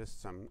 so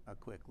just a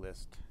quick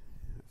list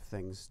of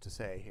things to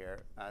say here.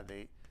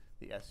 The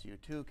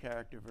SU2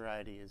 character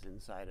variety is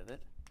inside of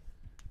it.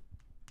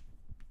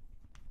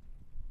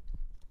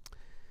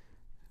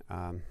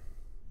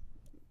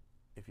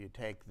 If you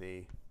take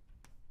the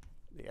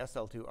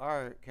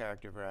SL2R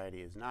character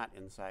variety is not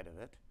inside of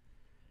it.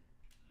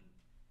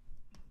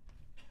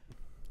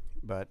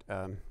 But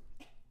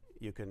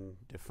you can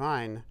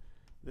define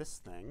this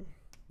thing,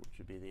 which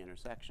would be the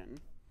intersection.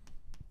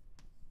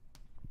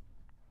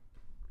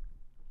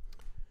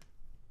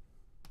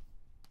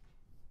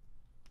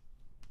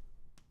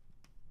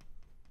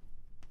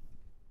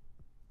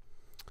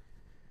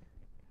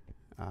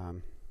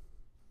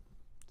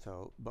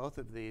 So both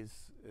of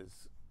these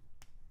is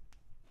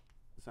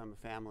some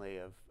family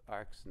of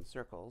arcs and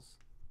circles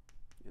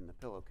in the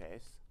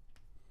pillowcase.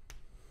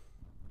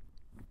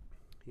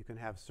 You can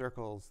have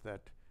circles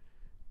that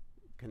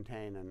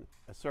contain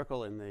a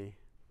circle in the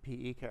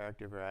PE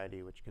character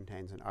variety which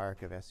contains an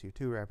arc of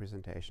SU2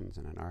 representations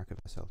and an arc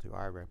of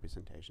SL2R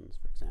representations,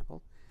 for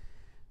example.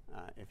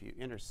 If you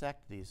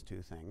intersect these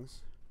two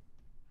things,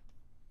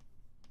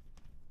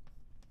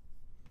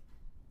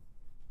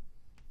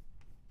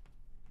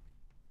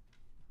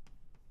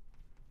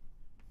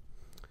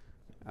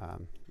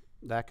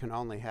 that can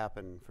only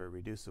happen for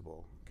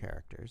reducible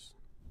characters.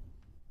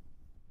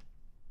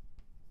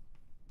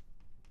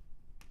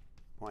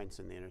 Points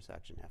in the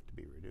intersection have to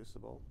be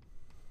reducible.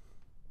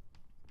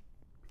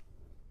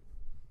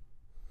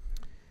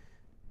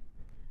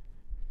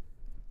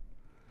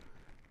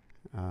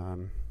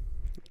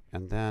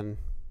 And then,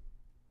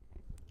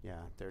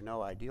 yeah, there are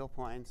no ideal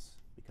points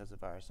because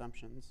of our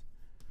assumptions.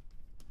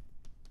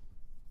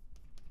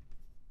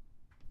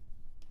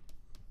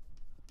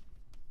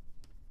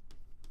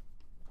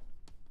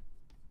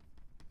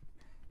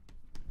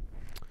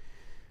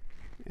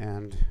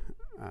 And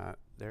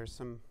there's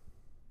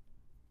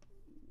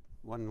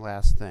one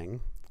last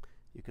thing.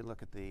 you can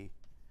look at the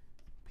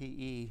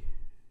PE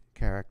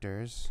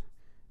characters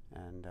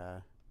and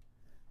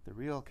the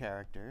real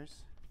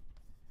characters.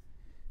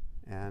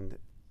 And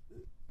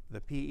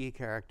the PE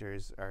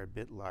characters are a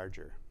bit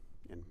larger,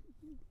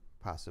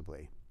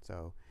 possibly.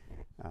 So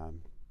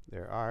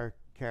there are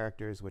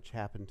characters which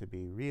happen to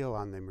be real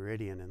on the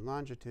meridian and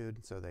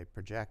longitude, so they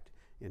project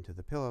into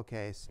the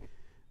pillowcase,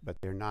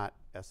 but they're not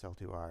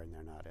SL2R and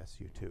they're not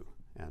SU2.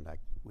 And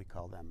we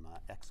call them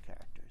X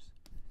characters.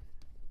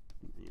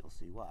 And you'll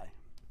see why.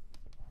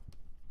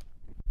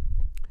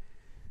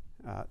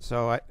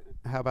 So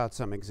how about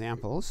some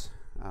examples?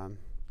 I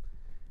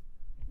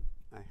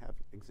have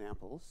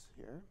examples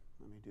here.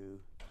 Let me do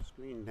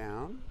screen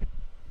down,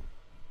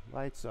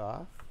 lights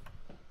off,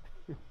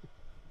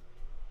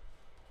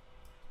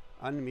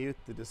 unmute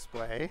the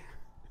display.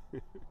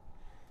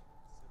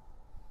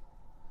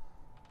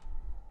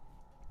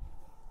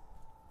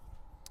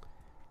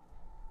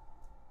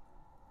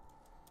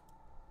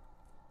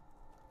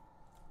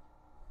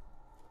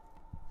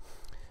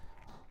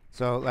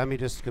 So let me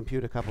just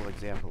compute a couple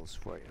examples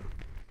for you.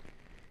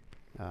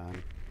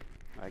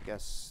 I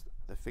guess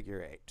the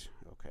figure 8,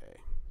 okay.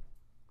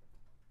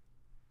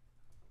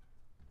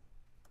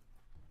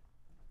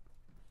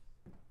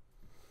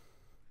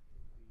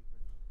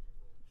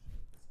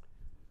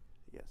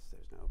 Yes,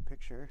 there's no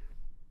picture.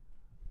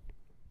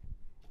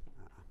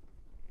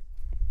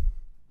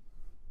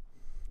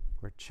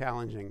 We're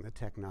challenging the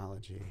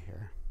technology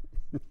here.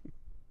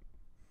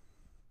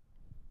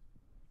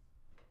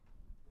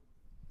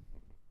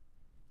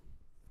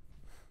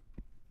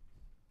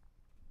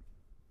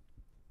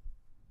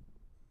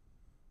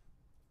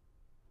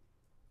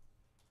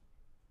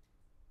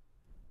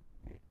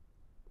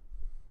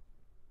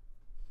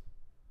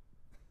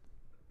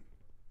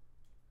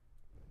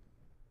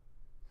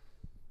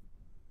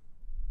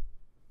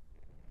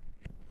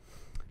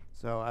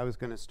 So I was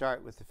going to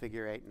start with the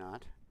figure 8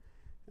 knot.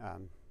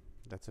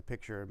 That's a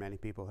picture many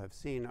people have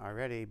seen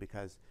already,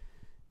 because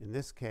in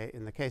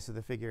the case of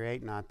the figure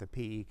 8 knot, the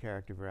PE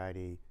character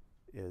variety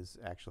is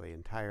actually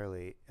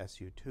entirely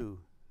SU2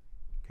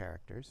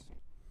 characters.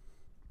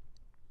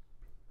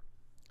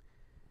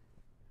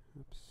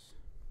 Oops.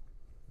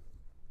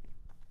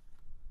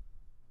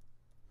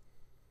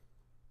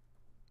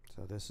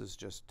 So this is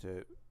just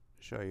to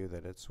show you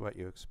that it's what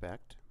you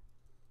expect.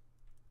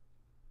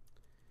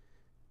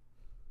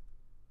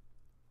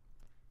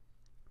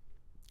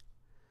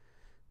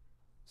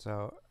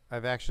 So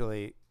I've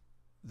actually,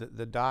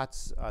 the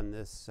dots on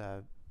this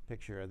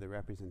picture are the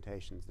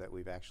representations that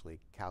we've actually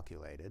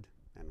calculated,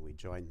 and we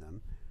joined them.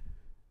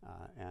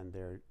 And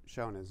they're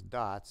shown as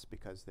dots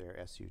because they're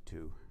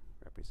SU2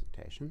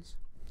 representations.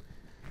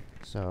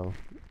 So,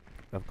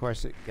 of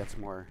course, it gets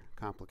more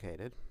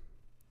complicated.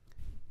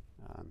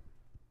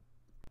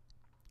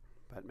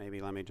 But maybe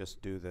let me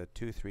just do the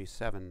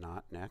 237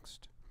 knot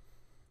next.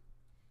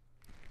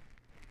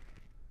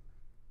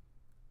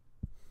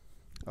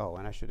 Oh,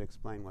 and I should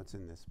explain what's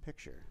in this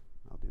picture.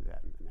 I'll do that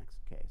in the next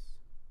case.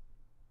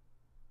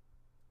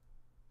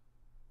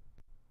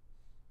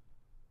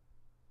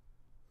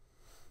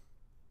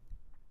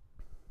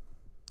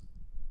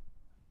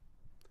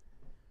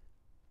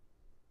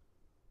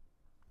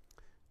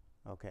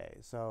 Okay,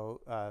 so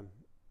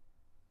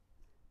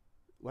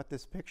what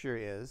this picture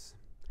is,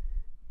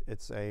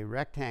 it's a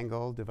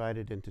rectangle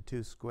divided into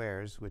two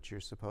squares, which you're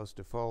supposed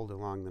to fold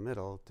along the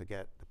middle to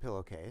get the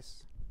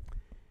pillowcase.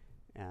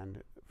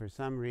 And for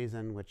some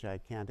reason, which I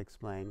can't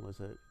explain, was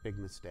a big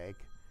mistake,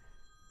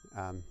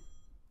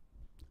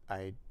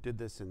 I did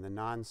this in the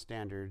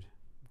non-standard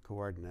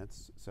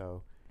coordinates.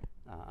 So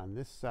on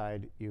this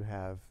side, you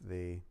have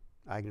the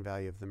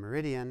eigenvalue of the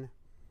meridian,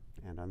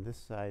 and on this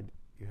side,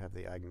 you have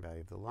the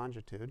eigenvalue of the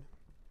longitude.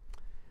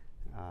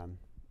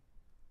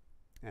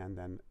 And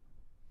then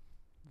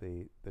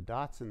the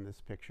dots in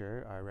this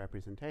picture are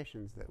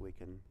representations that we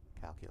can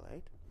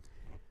calculate.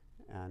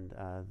 And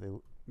the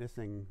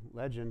missing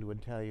legend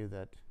would tell you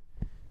that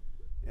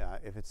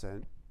if it's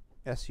an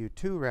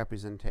SU2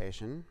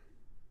 representation,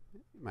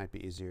 it might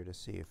be easier to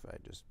see if I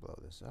just blow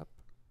this up.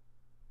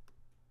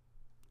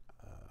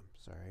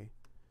 Sorry,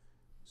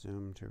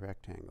 zoom to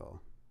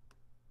rectangle.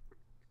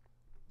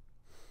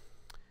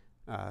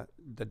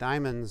 The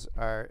diamonds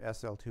are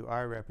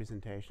SL2R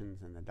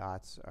representations, and the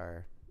dots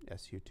are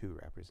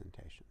SU2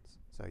 representations.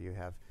 So you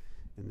have,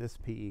 in this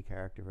PE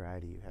character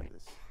variety, you have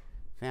this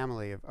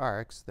family of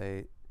arcs.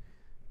 They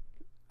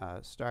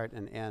start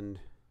and end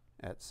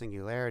at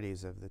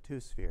singularities of the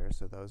two spheres.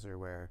 So those are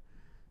where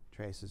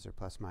traces are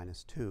plus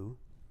minus 2.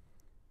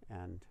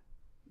 And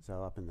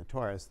so up in the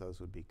torus, those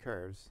would be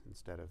curves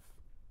instead of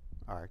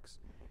arcs.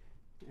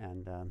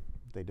 And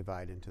they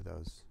divide into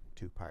those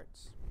two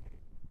parts.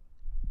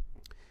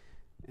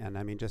 And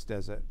I mean, just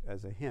as a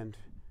hint,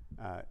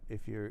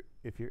 if you're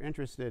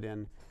interested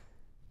in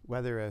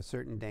whether a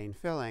certain Dehn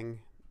filling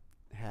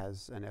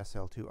has an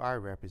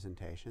SL2R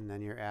representation,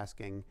 then you're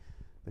asking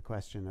the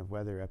question of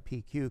whether a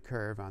PQ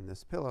curve on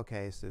this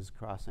pillowcase is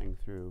crossing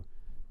through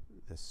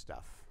this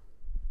stuff,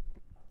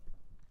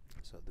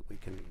 so that we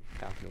can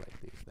calculate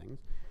these things.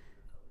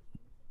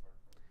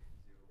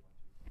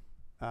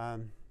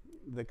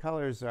 The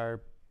colors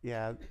are,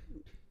 yeah,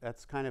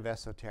 that's kind of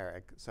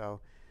esoteric.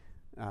 So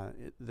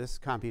this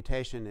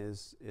computation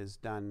is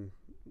done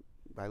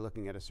by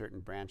looking at a certain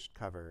branched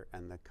cover,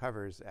 and the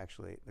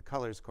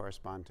colors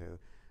correspond to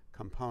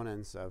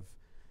components of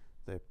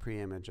the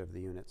preimage of the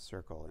unit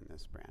circle in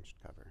this branched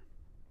cover.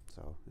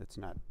 So it's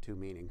not too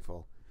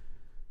meaningful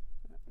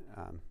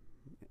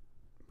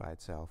by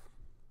itself.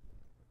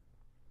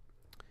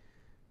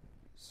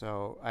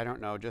 So I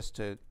don't know, just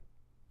to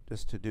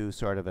do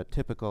sort of a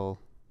typical,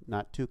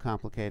 not too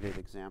complicated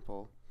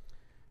example.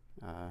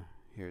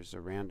 Here's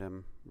a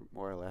random,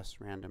 more or less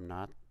random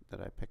knot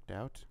that I picked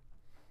out.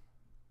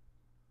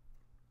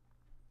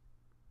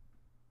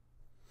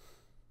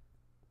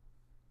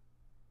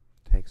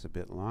 Takes a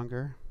bit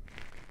longer,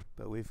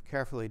 but we've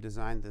carefully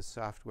designed this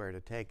software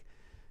to take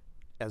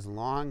as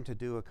long to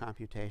do a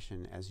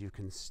computation as you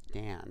can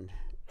stand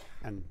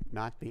and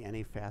not be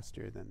any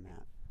faster than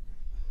that.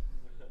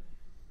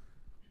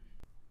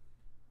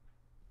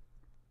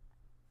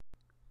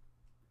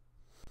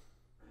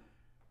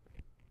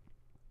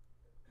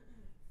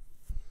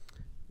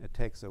 It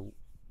takes a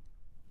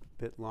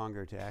bit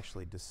longer to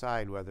actually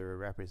decide whether a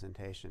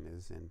representation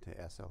is into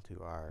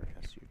SL2R or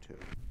SU2.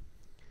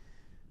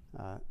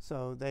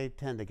 So they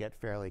tend to get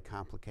fairly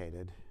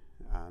complicated.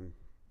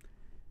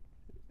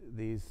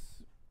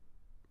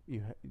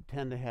 You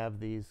tend to have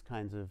these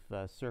kinds of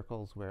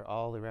circles where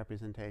all the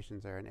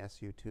representations are in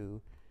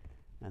SU2,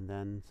 and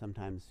then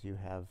sometimes you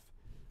have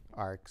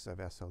arcs of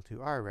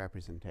SL2R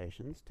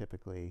representations,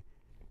 typically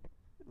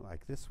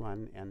like this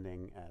one,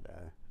 ending at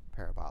a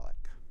parabolic.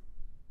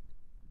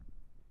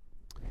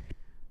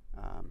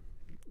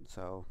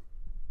 So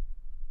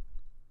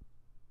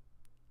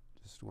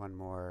just one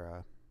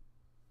more,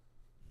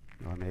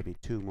 or maybe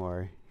two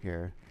more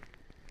here.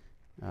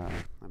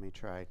 Let me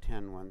try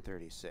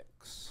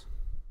 10-136.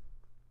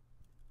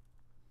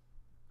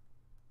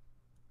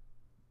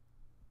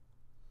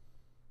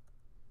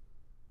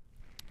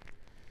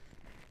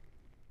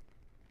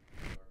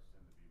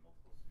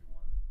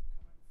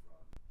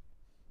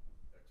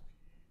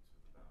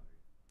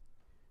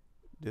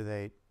 Do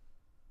they,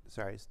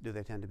 sorry, do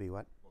they tend to be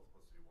what?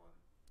 Multiplicity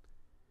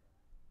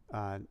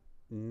 1.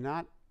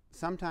 Not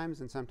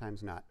sometimes and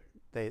sometimes not.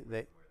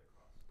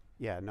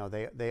 Yeah, no,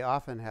 they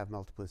often have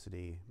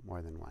multiplicity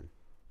more than one.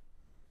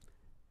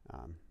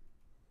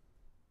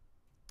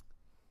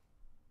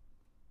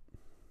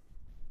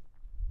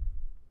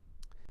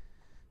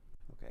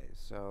 Okay,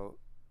 so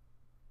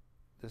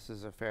this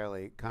is a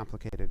fairly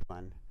complicated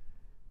one,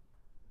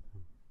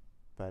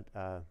 but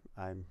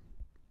I'm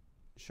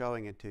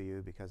showing it to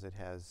you because it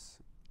has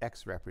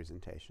X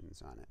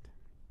representations on it.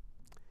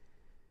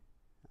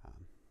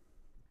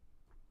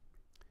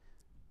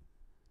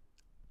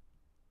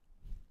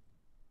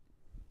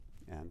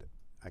 And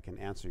I can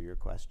answer your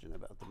question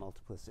about the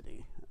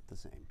multiplicity at the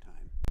same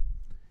time.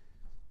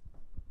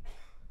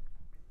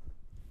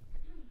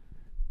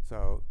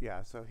 So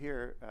yeah, so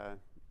here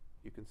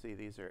you can see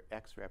these are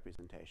X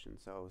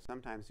representations. So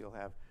sometimes you'll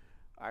have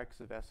arcs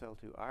of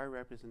SL2R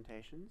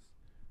representations,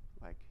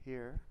 like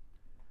here,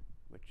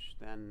 which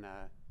then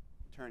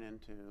turn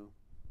into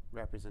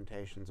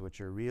representations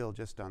which are real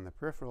just on the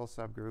peripheral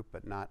subgroup,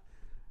 but not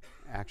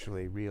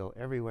actually real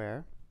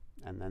everywhere.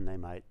 And then they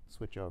might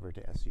switch over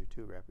to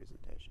SU2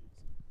 representations.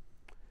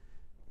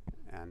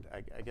 And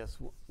I guess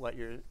what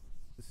you're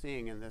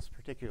seeing in this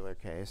particular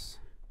case,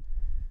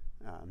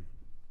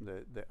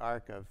 the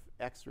arc of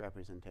X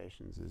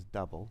representations is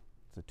double.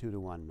 It's a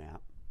 2-to-1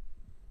 map.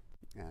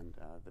 And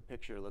the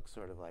picture looks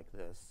sort of like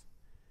this.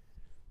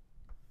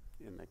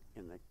 In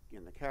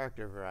the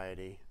character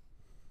variety,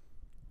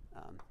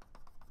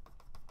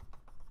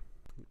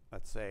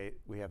 let's say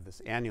we have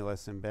this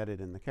annulus embedded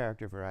in the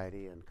character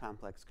variety, and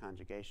complex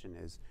conjugation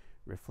is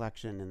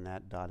reflection in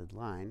that dotted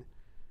line.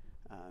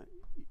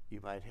 You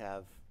might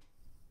have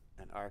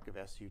an arc of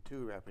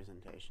SU2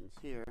 representations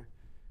here,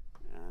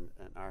 and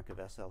an arc of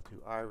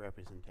SL2R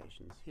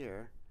representations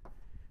here,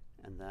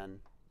 and then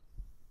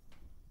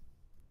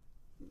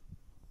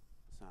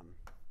some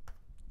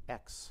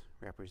X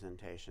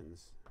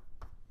representations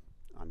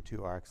on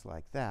two arcs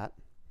like that.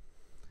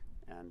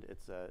 And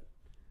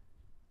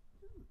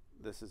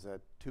this is a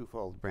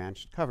twofold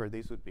branched cover.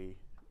 These would be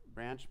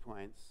branch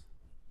points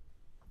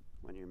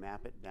when you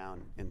map it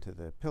down into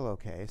the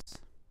pillowcase.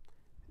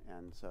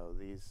 And so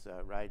these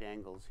right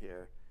angles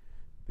here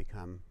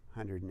become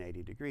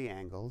 180-degree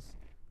angles.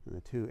 And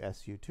the two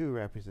SU2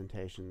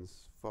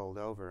 representations fold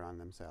over on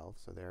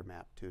themselves, so they're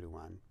mapped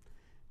 2-to-1.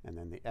 And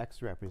then the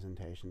X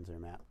representations are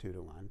mapped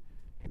 2-to-1,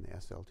 and the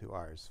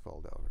SL2Rs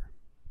fold over.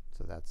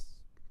 So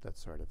that's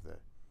sort of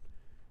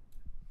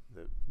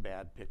the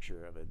bad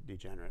picture of a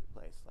degenerate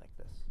place like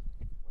this.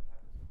 What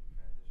happens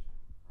when you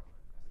transition from an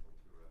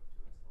SL2 to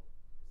SU2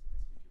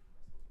 from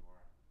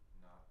SL2R,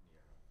 not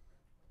near a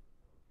branch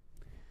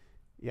point?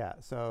 Yeah,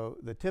 so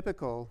the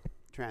typical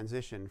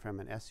transition from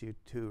an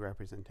SU2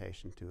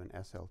 representation to an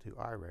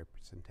SL2R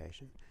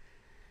representation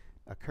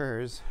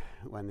occurs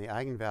when the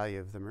eigenvalue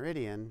of the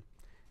meridian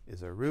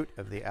is a root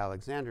of the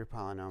Alexander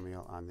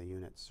polynomial on the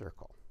unit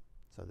circle.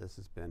 So this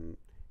has been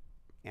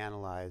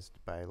analyzed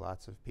by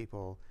lots of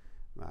people,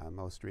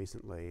 most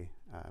recently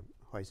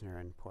Heusner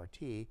and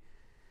Porti.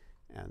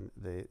 And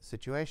the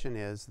situation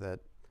is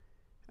that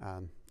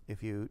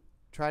if you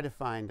try to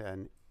find a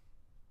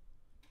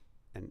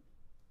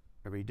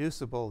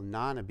reducible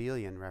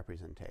non-abelian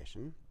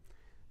representation,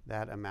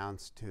 that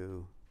amounts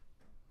to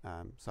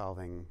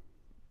solving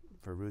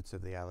for roots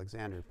of the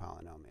Alexander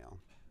polynomial.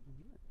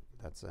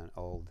 That's an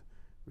old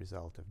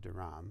result of de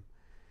Rham.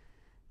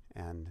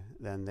 And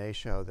then they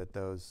show that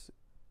those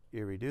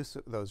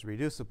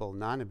reducible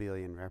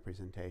non-abelian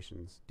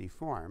representations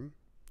deform.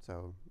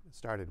 So it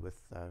started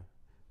with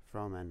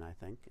Froman, I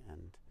think,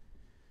 and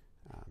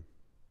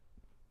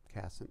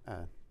Casson,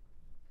 and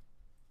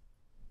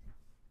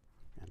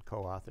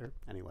co-author.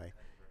 Anyway,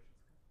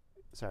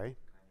 sorry?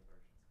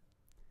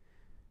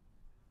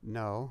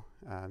 No,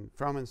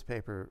 Froman's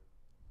paper,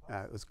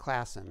 it was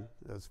Klassen.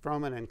 It was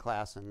Froman and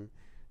Klassen,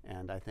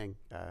 and I think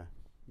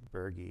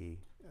Berge,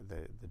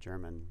 the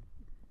German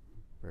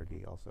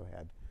Berge, also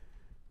had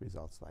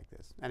results like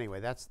this.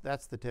 Anyway, that's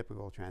the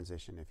typical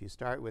transition. If you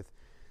start with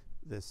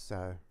this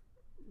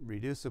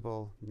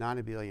reducible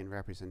non-abelian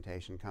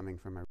representation coming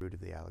from a root of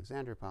the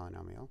Alexander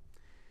polynomial,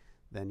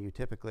 then you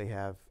typically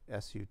have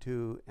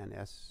SU2 and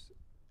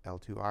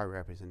SL2R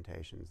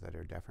representations that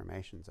are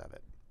deformations of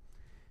it.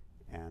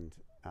 And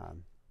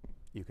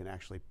you can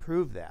actually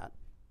prove that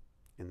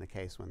in the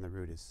case when the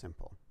root is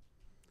simple,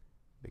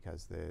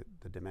 because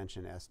the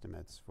dimension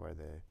estimates for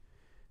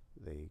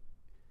the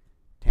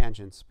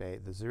tangent space,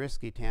 the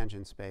Zariski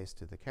tangent space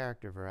to the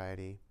character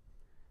variety,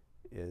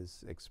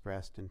 is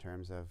expressed in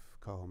terms of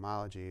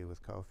cohomology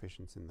with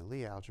coefficients in the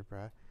Lie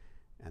algebra,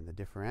 and the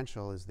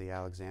differential is the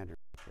Alexander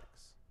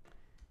matrix.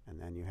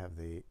 And then you have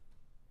the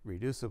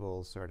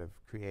reducibles sort of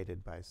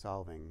created by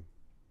solving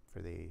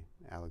for the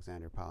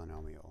Alexander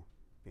polynomial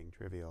being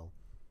trivial.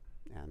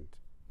 And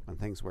when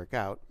things work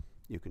out,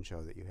 you can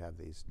show that you have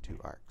these two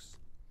arcs.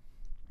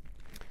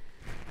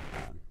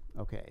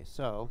 Okay,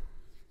 so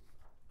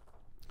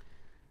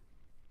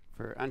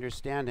for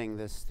understanding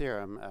this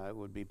theorem, it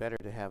would be better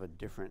to have a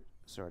different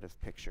sort of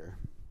picture.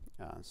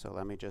 So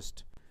let me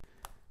just,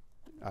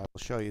 I'll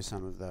show you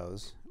some of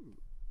those,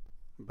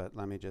 but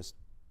let me just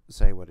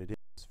say what it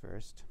is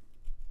first.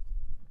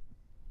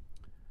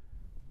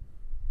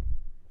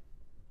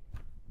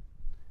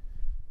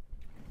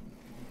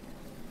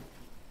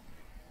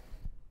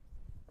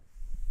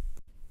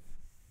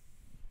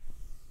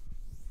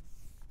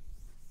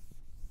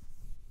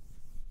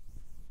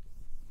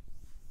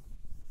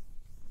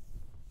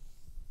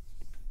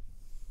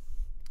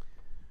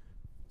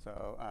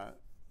 So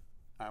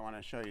I want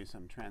to show you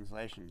some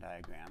translation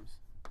diagrams.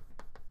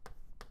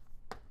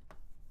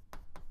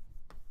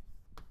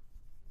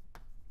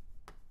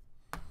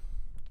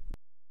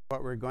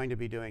 What we're going to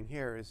be doing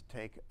here is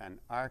take an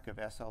arc of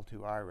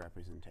SL2R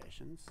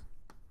representations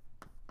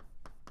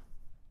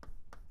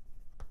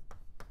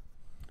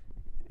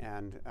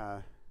and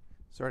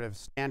sort of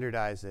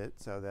standardize it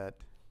so that,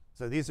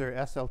 so these are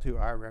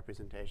SL2R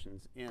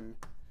representations in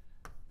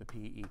the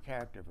PE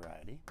character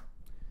variety.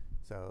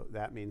 So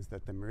that means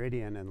that the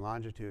meridian and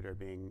longitude are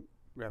being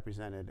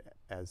represented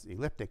as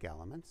elliptic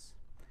elements.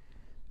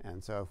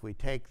 And so if we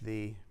take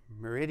the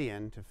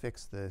meridian to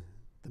fix the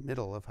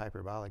middle of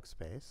hyperbolic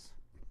space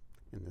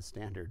in the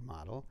standard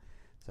model,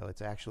 so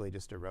it's actually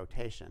just a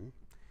rotation.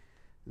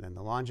 And then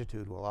the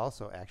longitude will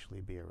also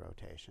actually be a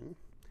rotation.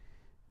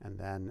 And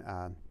then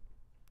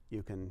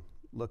you can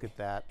look at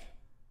that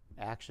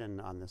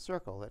action on the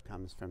circle that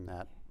comes from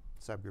that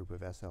subgroup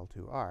of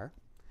SL2R.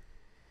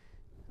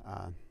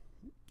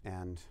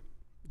 And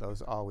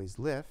those always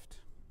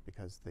lift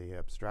because the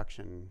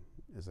obstruction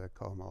is a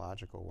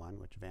cohomological one,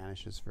 which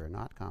vanishes for a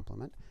knot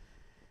complement.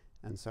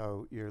 And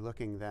so you're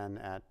looking then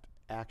at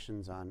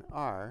actions on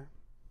R,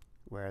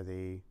 where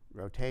the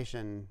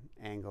rotation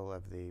angle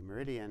of the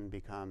meridian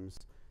becomes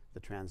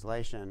the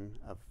translation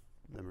of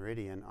the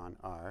meridian on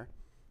R,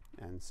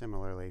 and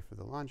similarly for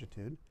the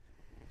longitude.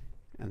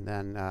 And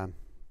then,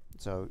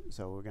 so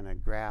we're going to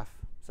graph.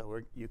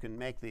 So you can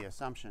make the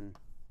assumption.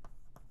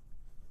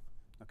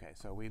 Okay,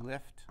 so we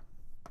lift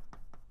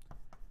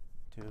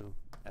to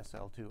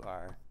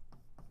SL2R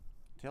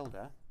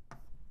tilde,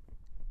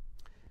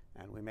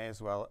 and we may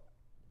as well,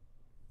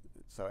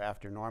 so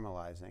after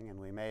normalizing,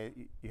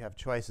 and you have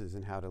choices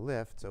in how to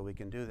lift, so we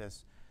can do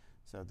this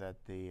so that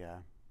the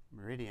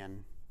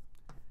meridian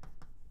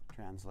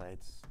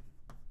translates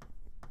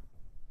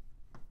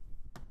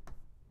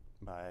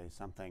by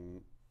something,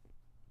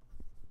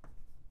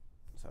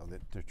 so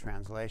that the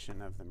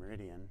translation of the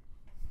meridian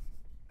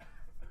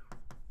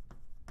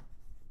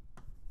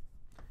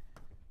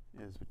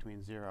is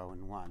between 0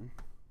 and 1.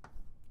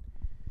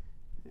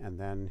 And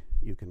then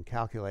you can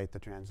calculate the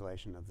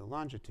translation of the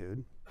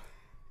longitude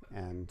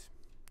and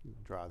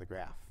draw the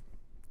graph.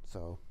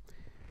 So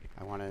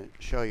I want to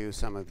show you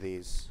some of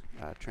these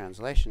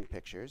translation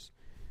pictures.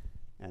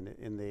 And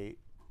in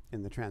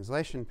the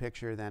translation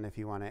picture, then, if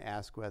you want to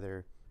ask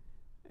whether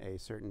a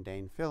certain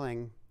Dehn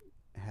filling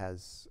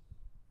has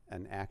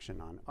an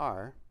action on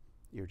R,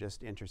 you're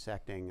just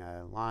intersecting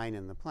a line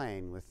in the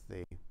plane with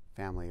the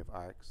family of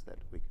arcs that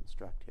we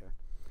construct here.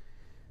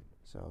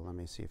 So let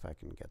me see if I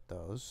can get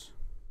those.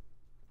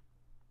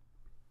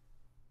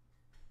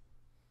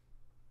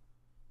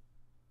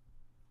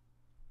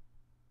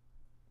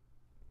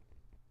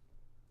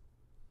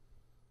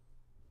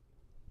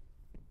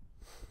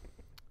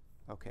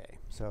 Okay,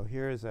 so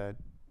here is a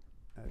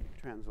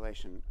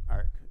translation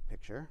arc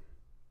picture.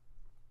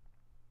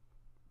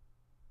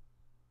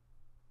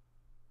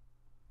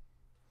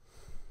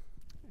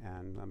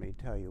 And let me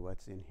tell you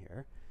what's in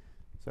here.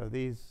 So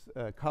these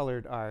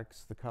colored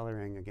arcs, the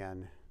coloring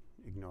again,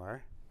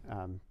 ignore.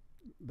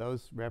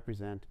 Those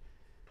represent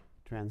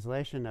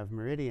translation of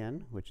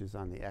meridian, which is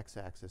on the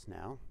x-axis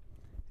now,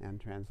 and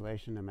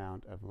translation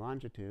amount of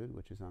longitude,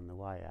 which is on the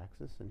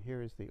y-axis. And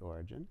here is the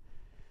origin.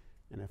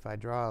 And if I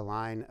draw a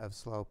line of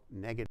slope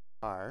negative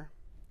r,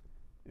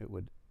 it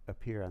would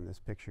appear on this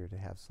picture to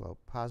have slope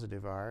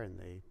positive r in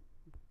the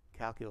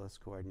calculus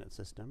coordinate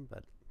system,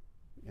 but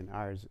in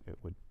ours it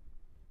would,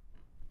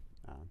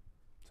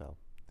 so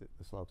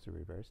the slopes are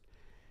reversed.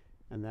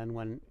 And then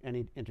when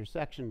any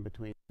intersection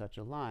between such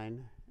a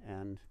line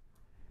and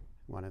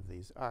one of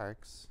these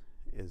arcs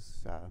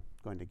is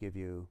going to give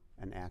you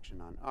an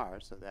action on r,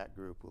 so that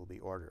group will be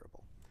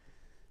orderable.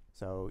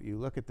 So you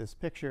look at this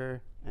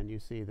picture and you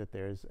see that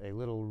there's a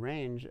little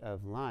range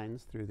of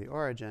lines through the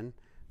origin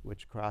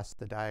which cross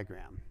the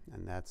diagram,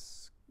 and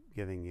that's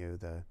giving you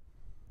the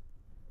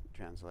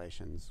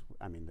translations,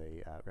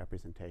 the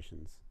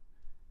representations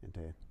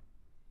into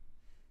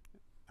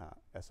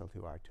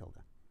SL2R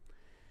tilde.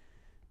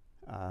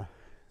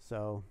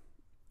 So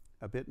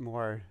a bit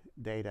more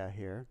data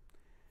here.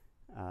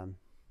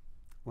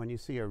 When you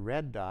see a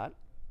red dot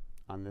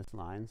on this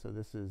line, so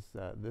this is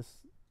this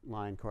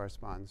line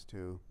corresponds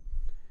to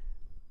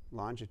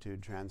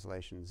longitude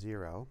translation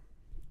 0.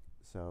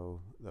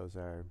 So those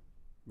are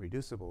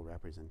reducible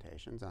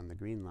representations on the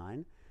green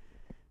line.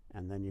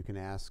 And then you can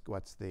ask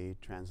what's the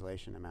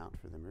translation amount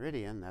for the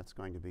meridian. That's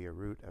going to be a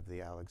root of the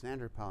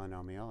Alexander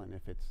polynomial. And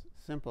if it's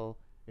simple,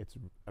 it's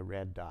a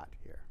red dot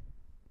here.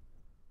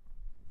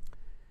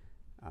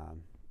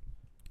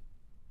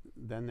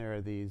 Then there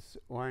are these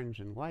orange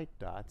and white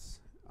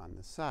dots on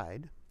the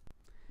side.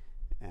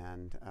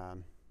 And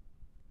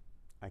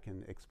I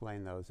can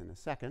explain those in a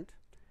second.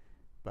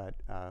 But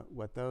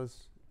what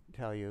those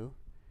tell you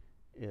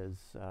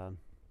is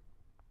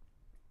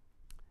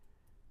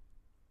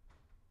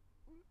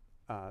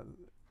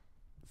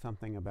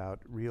something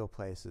about real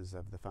places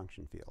of the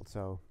function field.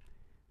 So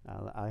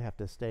I have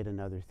to state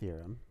another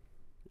theorem,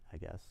 I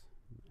guess.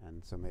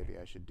 And so maybe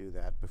I should do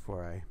that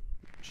before I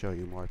show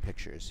you more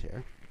pictures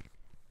here.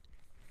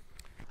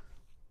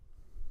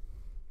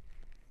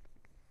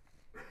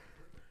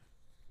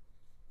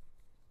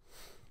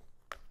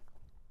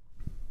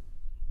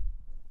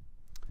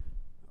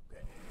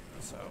 Okay,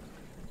 so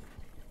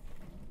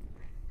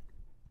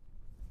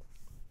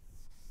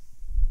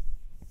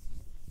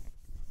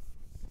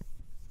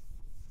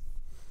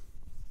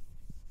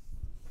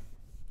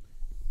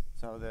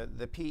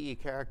the PE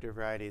character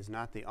variety is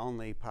not the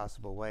only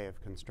possible way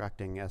of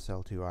constructing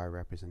SL2R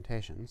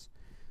representations.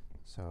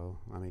 So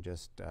let me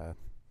just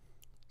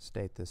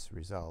state this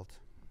result.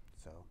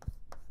 So,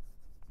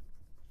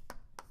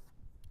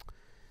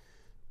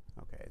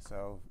 okay,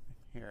 so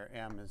here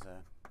M is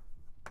a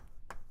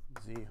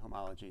Z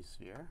homology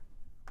sphere.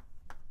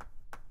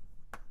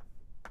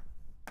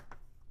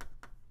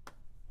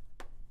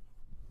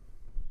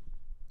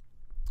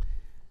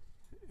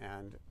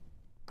 And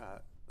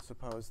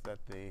suppose that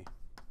the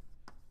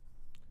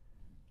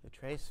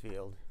trace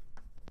field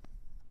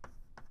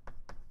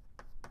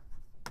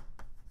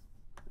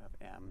of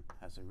M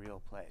has a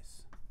real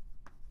place.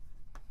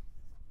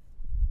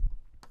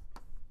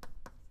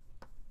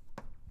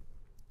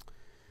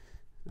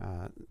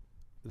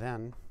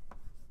 Then,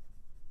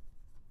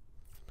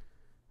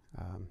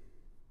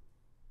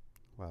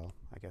 well,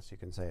 I guess you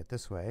can say it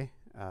this way.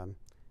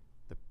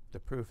 The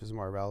proof is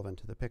more relevant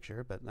to the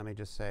picture, but let me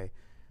just say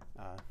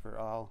for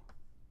all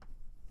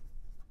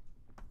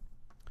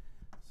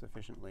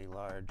sufficiently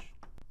large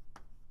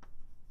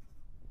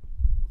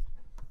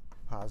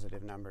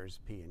positive numbers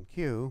p and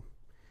q,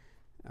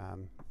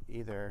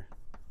 either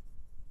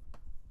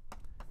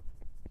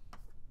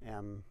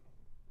m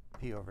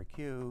p over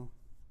q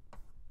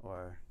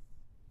or,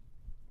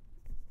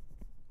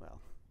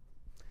 well,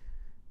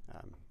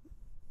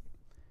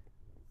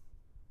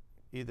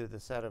 either the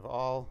set of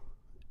all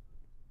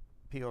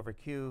p over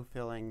q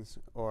fillings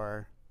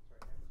or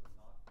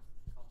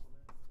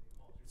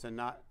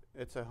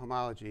it's a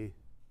homology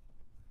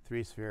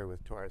 3-sphere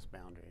with torus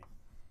boundary.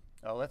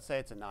 Oh, let's say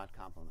it's a knot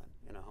complement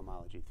in a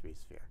homology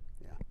 3-sphere.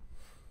 Yeah.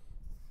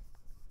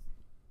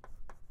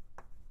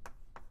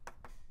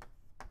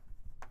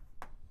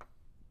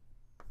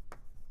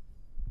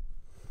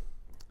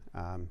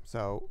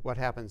 So what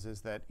happens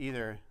is that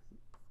either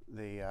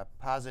the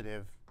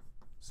positive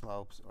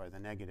slopes or the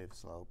negative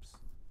slopes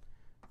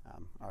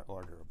are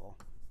orderable.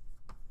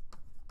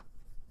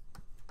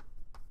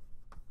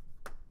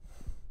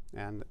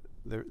 And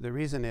the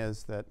reason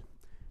is that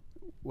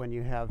when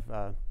you have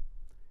the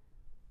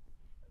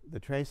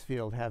trace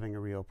field having a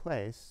real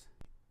place,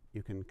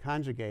 you can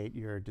conjugate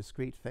your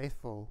discrete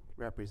faithful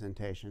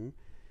representation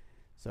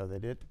so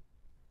that it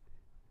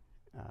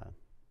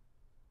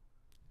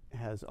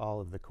has all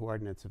of the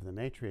coordinates of the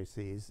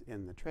matrices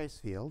in the trace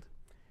field.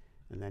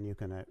 And then you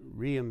can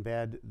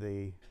re-embed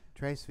the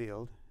trace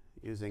field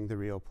using the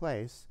real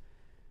place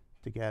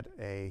to get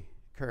a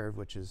curve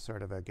which is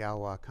sort of a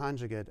Galois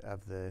conjugate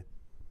of the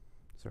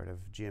sort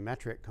of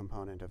geometric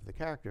component of the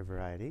character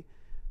variety.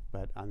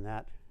 But on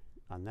that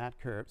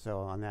curve, so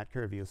on that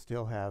curve you'll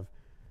still have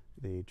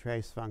the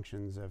trace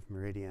functions of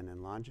meridian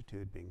and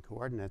longitude being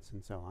coordinates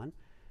and so on.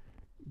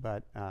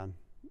 But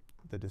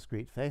the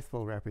discrete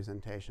faithful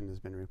representation has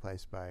been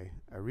replaced by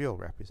a real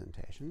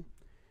representation.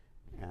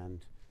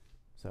 And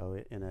so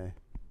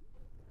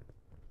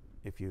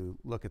if you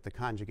look at the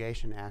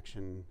conjugation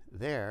action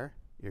there,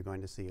 you're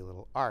going to see a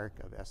little arc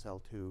of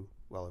SL2,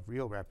 well, of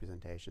real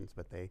representations,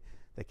 but they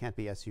can't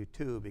be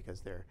SU2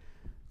 because they're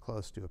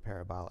close to a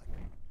parabolic.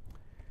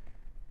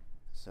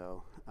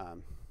 So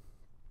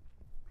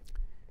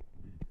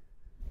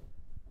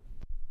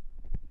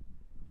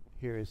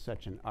here is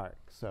such an arc.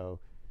 So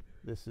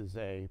this is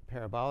a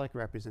parabolic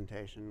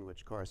representation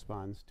which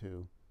corresponds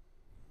to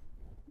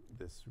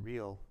this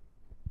real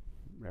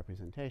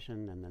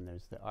representation, and then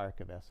there's the arc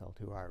of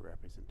SL2R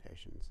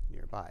representations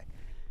nearby.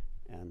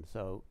 And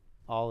so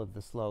all of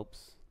the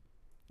slopes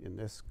in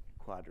this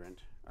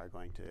quadrant are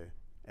going to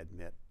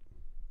admit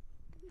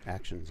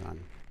actions on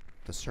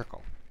the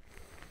circle.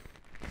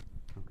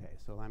 Okay,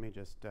 so let me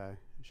just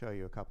show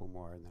you a couple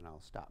more and then I'll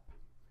stop.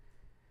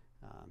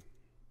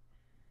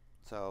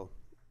 So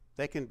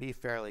they can be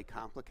fairly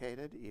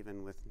complicated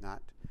even with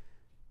not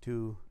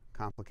too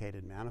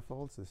complicated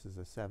manifolds. This is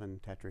a 7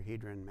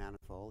 tetrahedron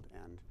manifold,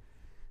 and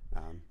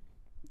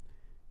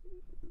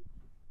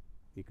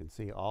you can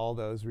see all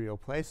those real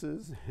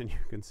places, and you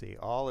can see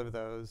all of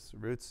those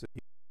roots,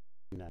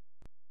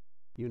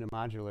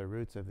 unimodular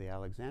roots of the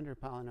Alexander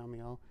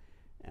polynomial,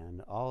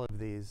 and all of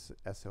these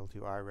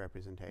SL2R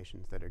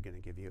representations that are going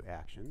to give you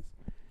actions.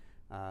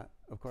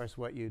 Of course,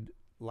 what you'd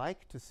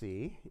like to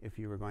see, if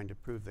you were going to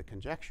prove the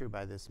conjecture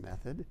by this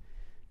method,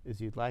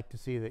 is you'd like to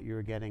see that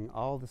you're getting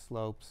all the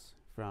slopes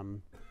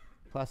from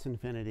plus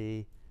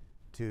infinity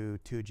to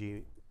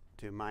 2g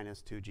to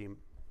minus 2g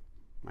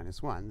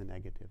minus 1, the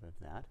negative of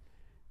that.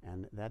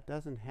 And that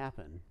doesn't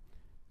happen.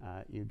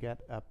 You get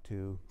up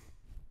to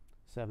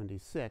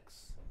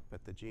 76,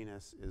 but the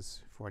genus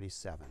is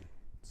 47.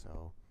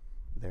 So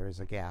there is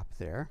a gap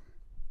there.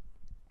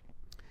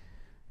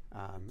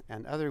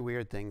 And other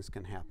weird things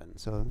can happen.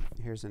 So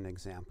here's an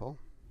example.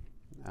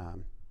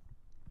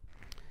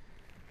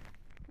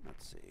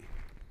 Let's see,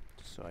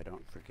 just so I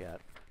don't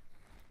forget.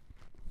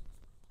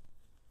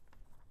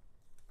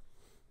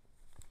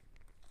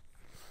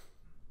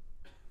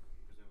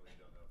 Presumably you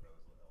don't know if that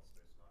was L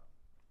space or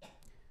not.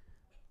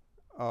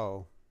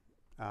 Oh,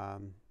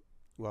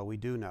 well, we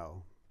do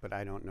know, but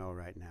I don't know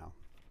right now.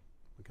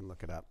 We can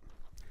look it up.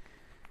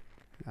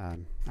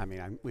 I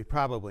mean, we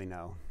probably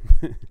know.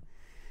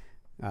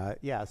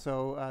 Yeah,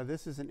 so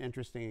this is an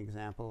interesting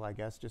example, I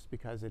guess, just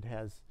because it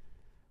has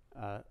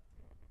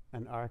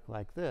an arc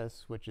like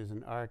this, which is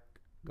an arc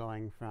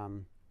going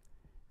from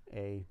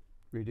a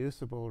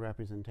reducible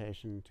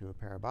representation to a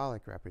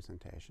parabolic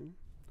representation.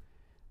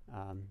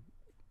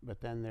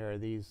 But then there are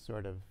these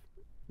sort of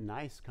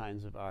nice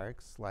kinds of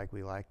arcs, like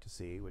we like to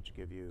see, which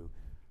give you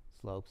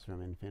slopes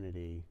from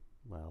infinity,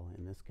 well,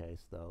 in this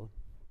case, though,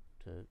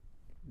 to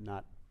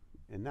not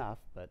enough,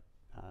 but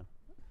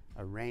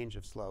a range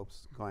of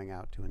slopes going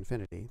out to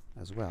infinity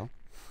as well.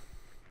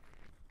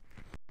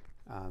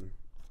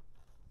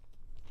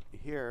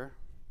 Here,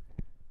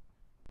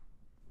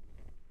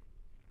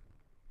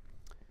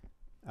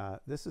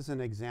 this is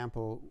an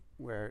example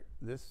where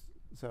this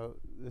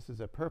is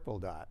a purple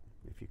dot,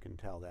 if you can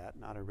tell that,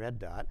 not a red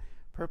dot.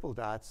 Purple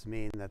dots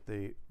mean that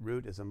the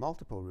root is a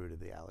multiple root of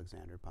the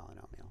Alexander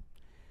polynomial.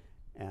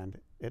 And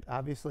it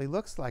obviously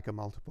looks like a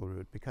multiple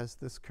root because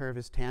this curve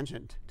is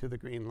tangent to the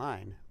green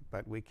line,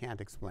 but we can't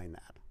explain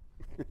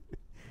that.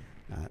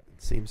 It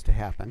seems to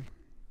happen.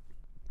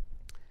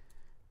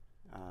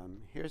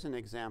 Here's an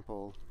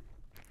example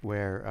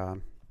where,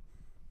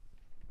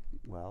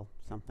 well,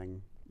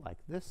 something like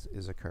this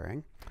is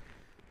occurring.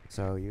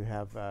 So you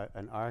have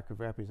an arc of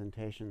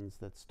representations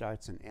that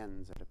starts and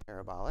ends at a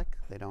parabolic.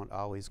 They don't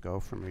always go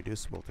from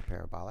reducible to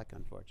parabolic,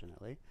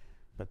 unfortunately,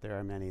 but there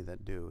are many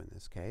that do in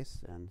this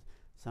case, and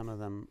some of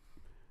them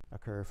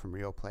occur from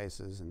real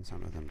places and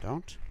some of them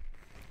don't.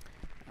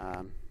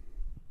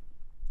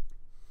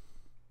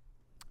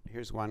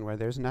 Here's one where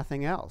there's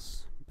nothing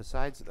else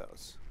besides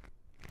those.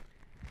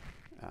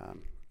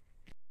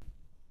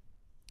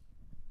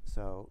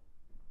 So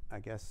I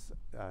guess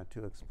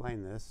to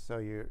explain this, so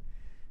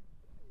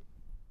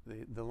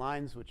the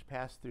lines which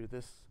pass through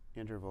this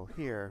interval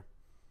here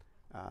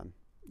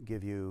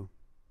give you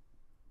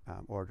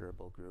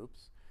orderable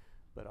groups,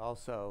 but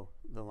also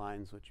the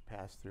lines which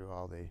pass through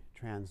all the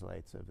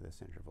translates of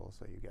this interval,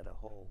 so you get a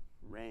whole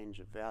range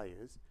of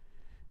values.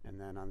 And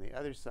then on the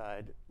other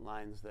side,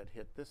 lines that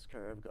hit this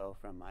curve go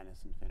from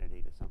minus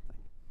infinity to something.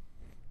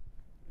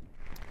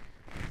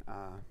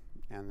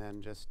 And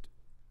then just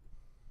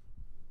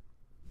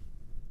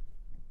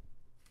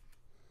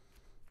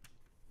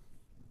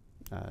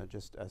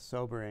a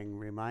sobering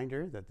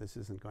reminder that this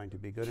isn't going to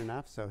be good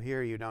enough. So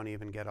here you don't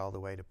even get all the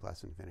way to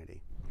plus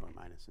infinity or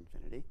minus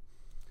infinity.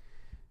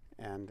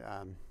 And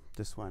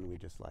this one, we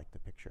just like the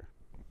picture.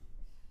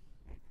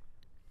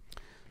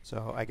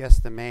 So I guess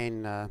the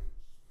main,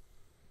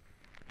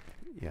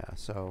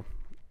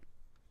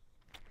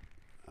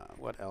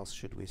 what else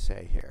should we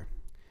say here?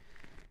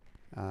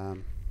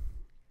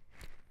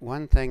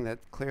 One thing that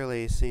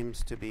clearly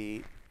seems to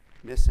be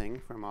missing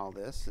from all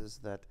this is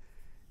that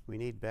we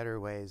need better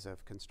ways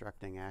of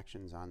constructing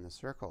actions on the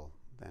circle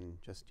than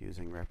just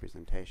using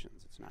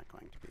representations. It's not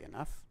going to be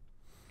enough.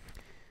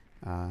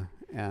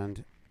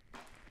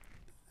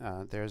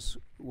 There's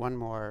one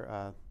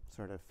more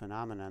sort of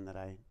phenomenon that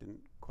I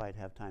didn't quite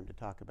have time to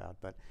talk about,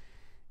 but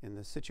in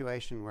the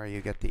situation where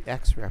you get the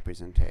X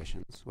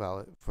representations,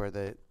 well, for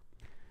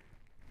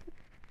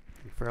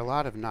a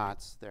lot of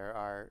knots, there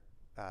are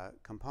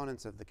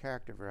components of the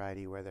character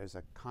variety where there's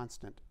a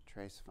constant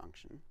trace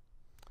function.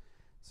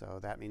 So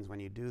that means when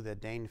you do the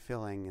Dehn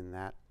filling in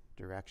that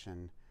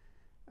direction,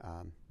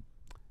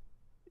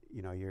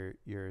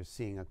 you're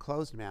seeing a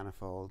closed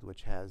manifold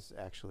which has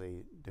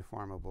actually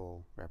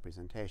deformable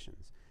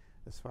representations.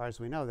 As far as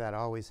we know, that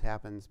always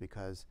happens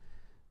because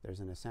there's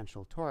an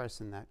essential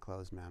torus in that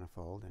closed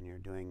manifold, and you're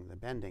doing the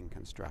bending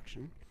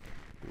construction.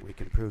 And we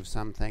can prove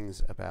some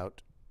things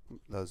about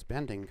those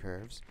bending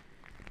curves,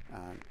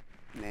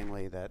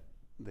 namely that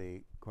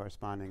the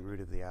corresponding root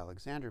of the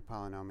Alexander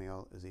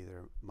polynomial is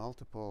either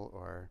multiple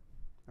or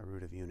a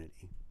root of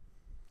unity.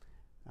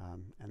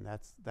 And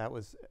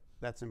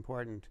that's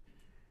important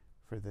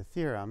for the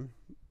theorem.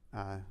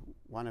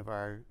 One of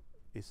our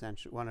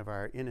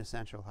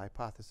inessential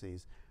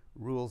hypotheses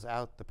rules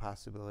out the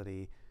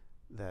possibility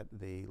that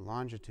the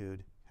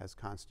longitude has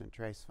constant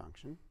trace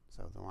function.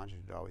 So the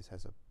longitude always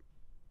has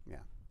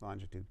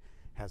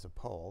a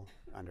pole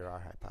under our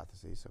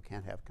hypothesis, so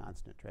can't have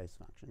constant trace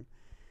function.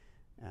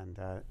 And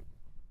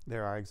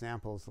there are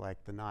examples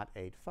like the knot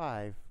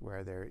 8-5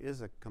 where there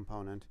is a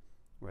component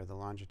where the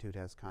longitude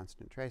has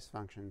constant trace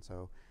function,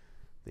 so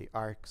the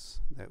arcs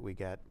that we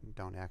get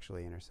don't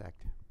actually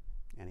intersect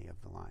any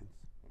of the lines.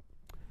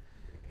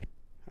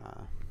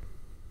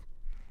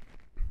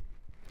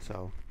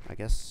 So I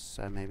guess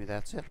maybe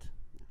that's it.